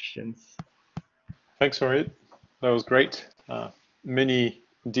 Any questions? Thanks for it. That was great. Many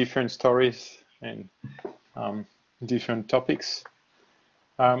different stories and different topics.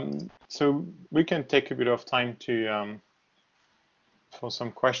 So we can take a bit of time to for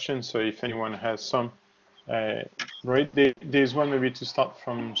some questions. So if anyone has some, right, there's one maybe to start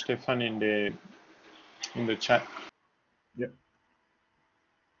from Stefan in the chat. Yep.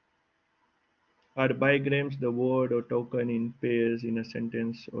 Are bigrams the word or token in pairs in a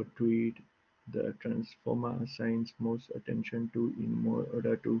sentence or tweet the transformer assigns most attention to in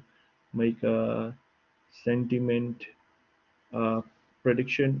order to make a sentiment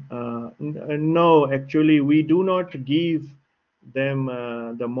prediction? No, actually, we do not give them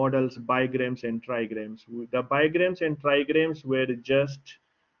the models bigrams and trigrams. The bigrams and trigrams were just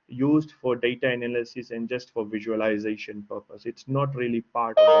used for data analysis and just for visualization purpose. It's not really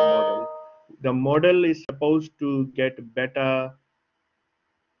part of the model. The model is supposed to get better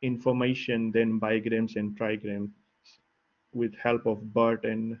information than bigrams and trigrams with help of BERT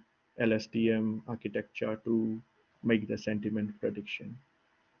and LSTM architecture to make the sentiment prediction.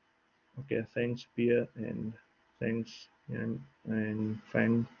 Okay, thanks Pierre, and thanks Yan and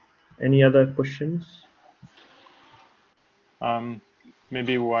Fang. Any other questions?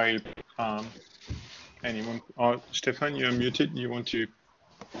 Maybe while anyone, Stefan, you're muted. You want to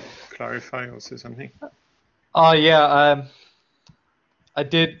clarify or say something? Yeah, I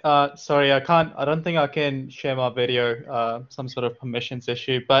did. Sorry, I don't think I can share my video. Some sort of permissions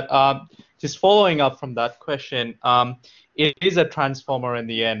issue. But just following up from that question, it is a transformer in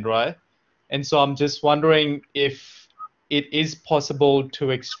the end, right? And so I'm just wondering if it is possible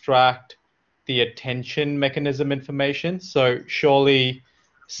to extract the attention mechanism information. So surely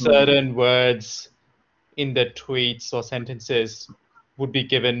certain words in the tweets or sentences would be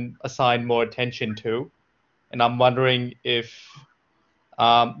assigned more attention to. And I'm wondering if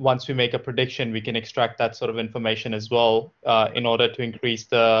once we make a prediction, we can extract that sort of information as well in order to increase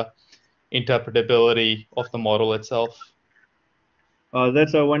the interpretability of the model itself.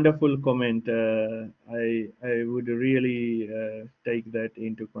 That's a wonderful comment. I would really take that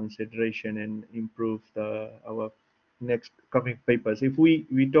into consideration and improve our next coming papers.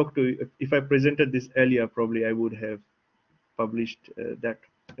 If I presented this earlier, probably I would have published that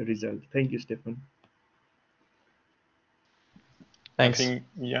result. Thank you, Stefan. Thanks. I think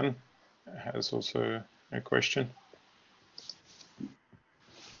Jan has also a question.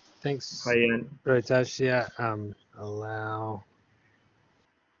 Thanks, Hi, Jan. Rohitash. Yeah, allow.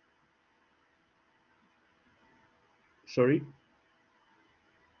 Sorry.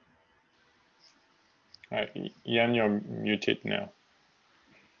 Jan, you're muted now.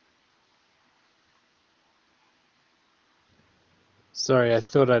 Sorry, I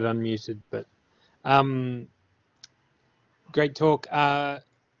thought I'd unmuted, but great talk.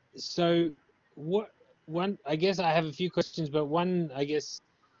 So I guess I have a few questions, but one, I guess,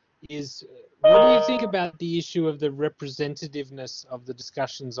 is what do you think about the issue of the representativeness of the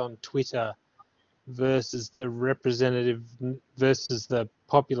discussions on Twitter versus the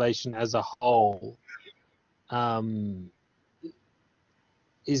population as a whole?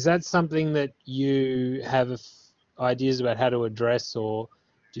 Is that something that you have ideas about how to address, or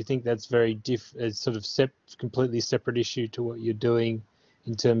do you think that's it's sort of completely separate issue to what you're doing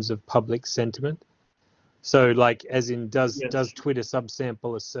in terms of public sentiment? So, like, as in, does Twitter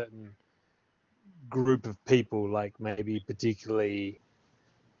subsample a certain group of people, like maybe particularly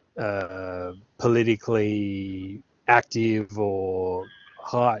politically active or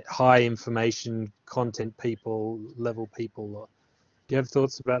high information content level people? Do you have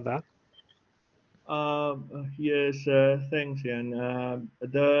thoughts about that? Yes, thanks, Jan.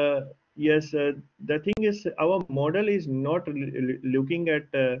 The thing is, our model is not looking at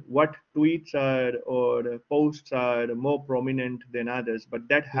what tweets are or posts are more prominent than others, but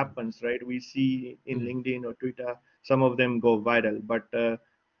that happens, right? We see in LinkedIn or Twitter, some of them go viral, but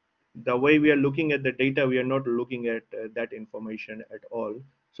the way we are looking at the data, we are not looking at that information at all.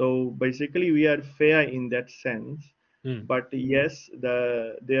 So basically, we are fair in that sense. But yes,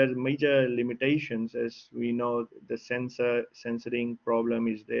 there are major limitations, as we know. The censoring problem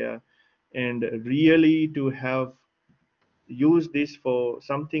is there, and really to have used this for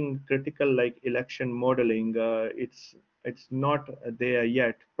something critical like election modeling, it's not there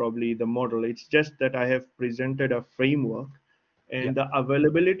yet. Probably the model. It's just that I have presented a framework, and the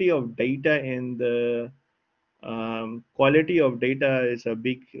availability of data and the quality of data is a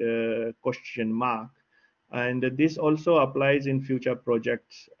big question mark. And this also applies in future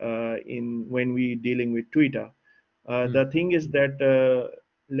projects when we dealing with Twitter. The thing is that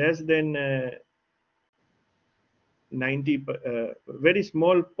less than 90, very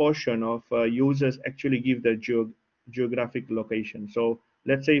small portion of users actually give the geographic location. So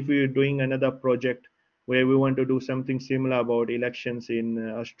let's say if we're doing another project where we want to do something similar about elections in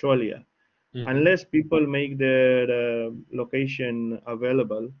Australia, unless people make their location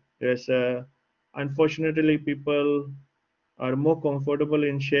available, there's unfortunately people are more comfortable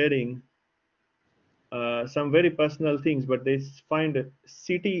in sharing some very personal things, but they find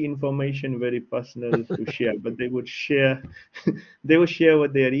city information very personal to share. But they would share, they would share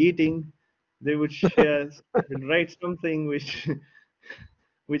what they are eating. They would share, write something which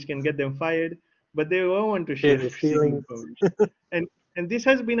which can get them fired. But they won't want to share city information. And this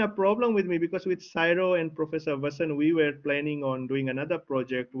has been a problem with me, because with Sairo and Professor Vasan, we were planning on doing another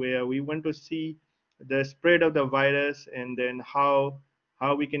project where we want to see the spread of the virus, and then how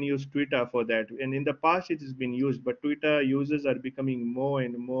we can use Twitter for that. And in the past, it has been used, but Twitter users are becoming more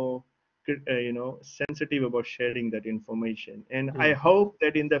and more, sensitive about sharing that information. And I hope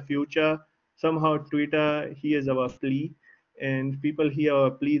that in the future, somehow Twitter hears our plea, and people hear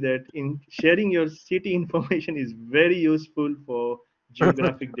our plea that in sharing your city information is very useful for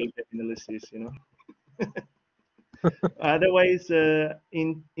geographic data analysis. Otherwise,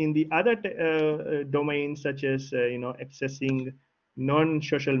 in the other domains, such as accessing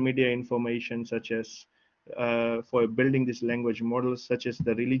non-social media information, such as for building these language models, such as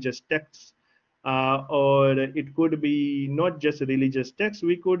the religious texts, or it could be not just religious texts.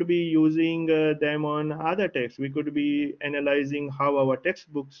 We could be using them on other texts. We could be analyzing how our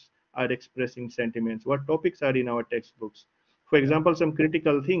textbooks are expressing sentiments, what topics are in our textbooks. For example, some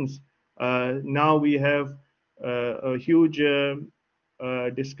critical things. Now we have a huge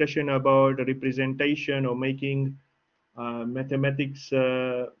discussion about representation, or making mathematics,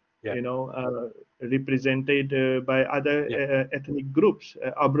 represented by other ethnic groups.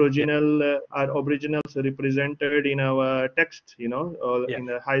 Aboriginals represented in our text, or in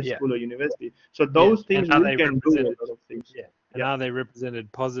a high school or university. So those things we can do a lot of things. And are they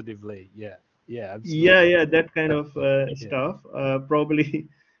represented positively? Absolutely. Yeah, that kind of stuff. Probably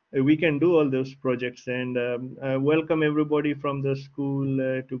we can do all those projects, and welcome everybody from the school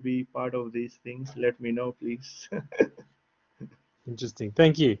to be part of these things. Let me know, please. Interesting.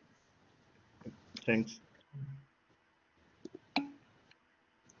 Thank you. Thanks.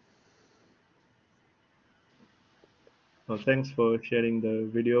 So thanks for sharing the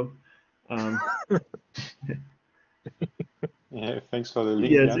video. Yeah, thanks for the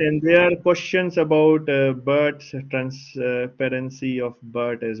link. Yes, Yeah. and there are questions about BERT, transparency of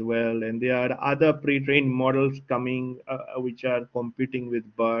BERT as well, and there are other pre-trained models coming which are competing with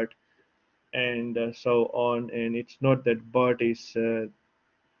BERT and so on. And it's not that BERT is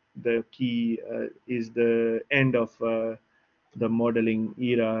the key, is the end of the modeling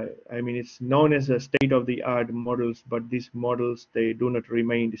era. I mean, it's known as a state-of-the-art models, but these models, they do not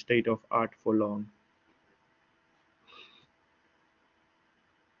remain state-of-art for long.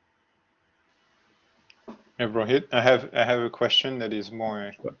 Hey, Rohit, I have a question that is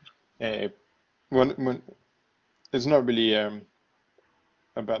more it's not really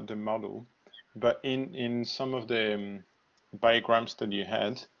about the model, but in some of the diagrams that you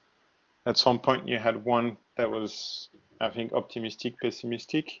had, at some point you had one that was, I think, optimistic,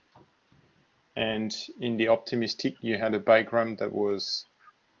 pessimistic, and in the optimistic you had a diagram that was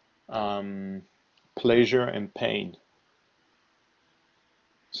pleasure and pain.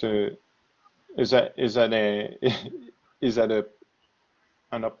 So is that a is that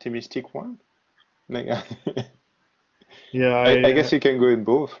an optimistic one? Like, Yeah, I guess you can go in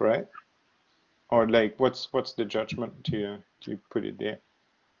both, right? Or like, what's the judgment to put it there?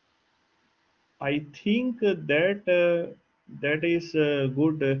 I think that is a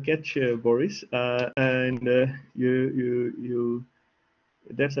good catch, Boris, and you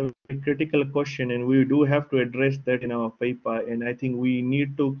that's a very critical question, and we do have to address that in our paper. And I think we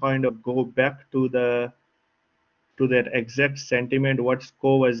need to kind of go back to that exact sentiment what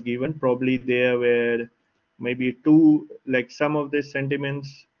score was given. Probably there were maybe two, like some of the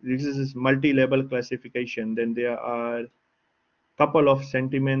sentiments. This is multi-level classification. Then there are couple of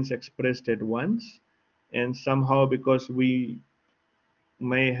sentiments expressed at once, and somehow because we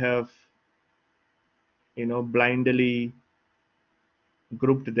may have blindly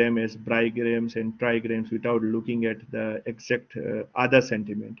grouped them as bigrams and trigrams without looking at the exact other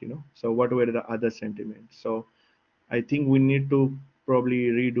sentiment, so what were the other sentiments. So I think we need to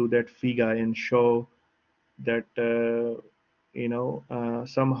probably redo that figure and show that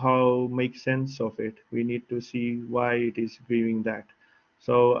somehow make sense of it. We need to see why it is giving that.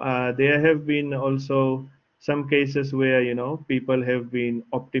 So there have been also some cases where people have been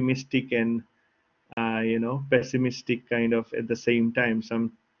optimistic and pessimistic kind of at the same time.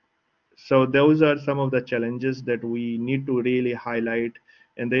 So those are some of the challenges that we need to really highlight,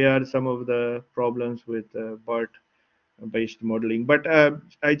 and they are some of the problems with BERT-based modeling. But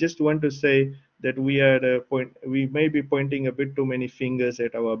I just want to say that we may be pointing a bit too many fingers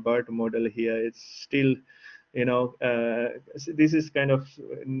at our BERT model here. It's still, this is kind of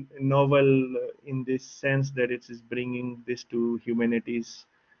novel in this sense that it is bringing this to humanities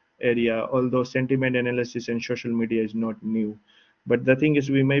area, although sentiment analysis and social media is not new. But the thing is,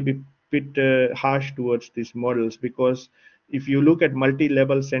 we may be bit harsh towards these models, because if you look at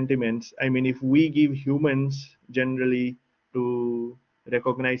multi-level sentiments, I mean, if we give humans generally to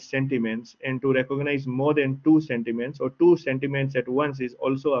recognize sentiments, and to recognize more than two sentiments or two sentiments at once is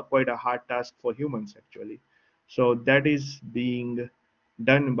also quite a hard task for humans actually. So that is being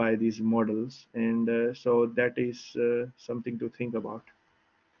done by these models, and so that is something to think about.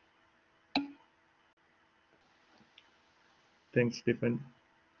 Thanks, Stephen.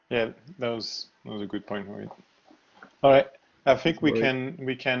 Yeah, that was a good point, right? All right, I think we Sorry.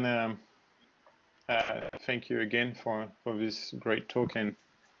 can thank you again for this great talk and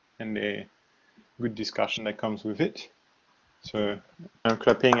the good discussion that comes with it. So I'm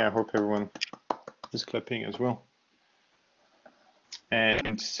clapping. I hope everyone is clapping as well.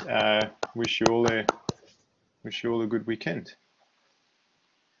 And wish you all a good weekend.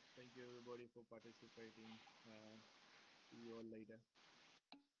 Thank you everybody for participating. See you all later.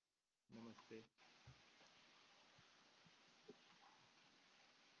 Namaste.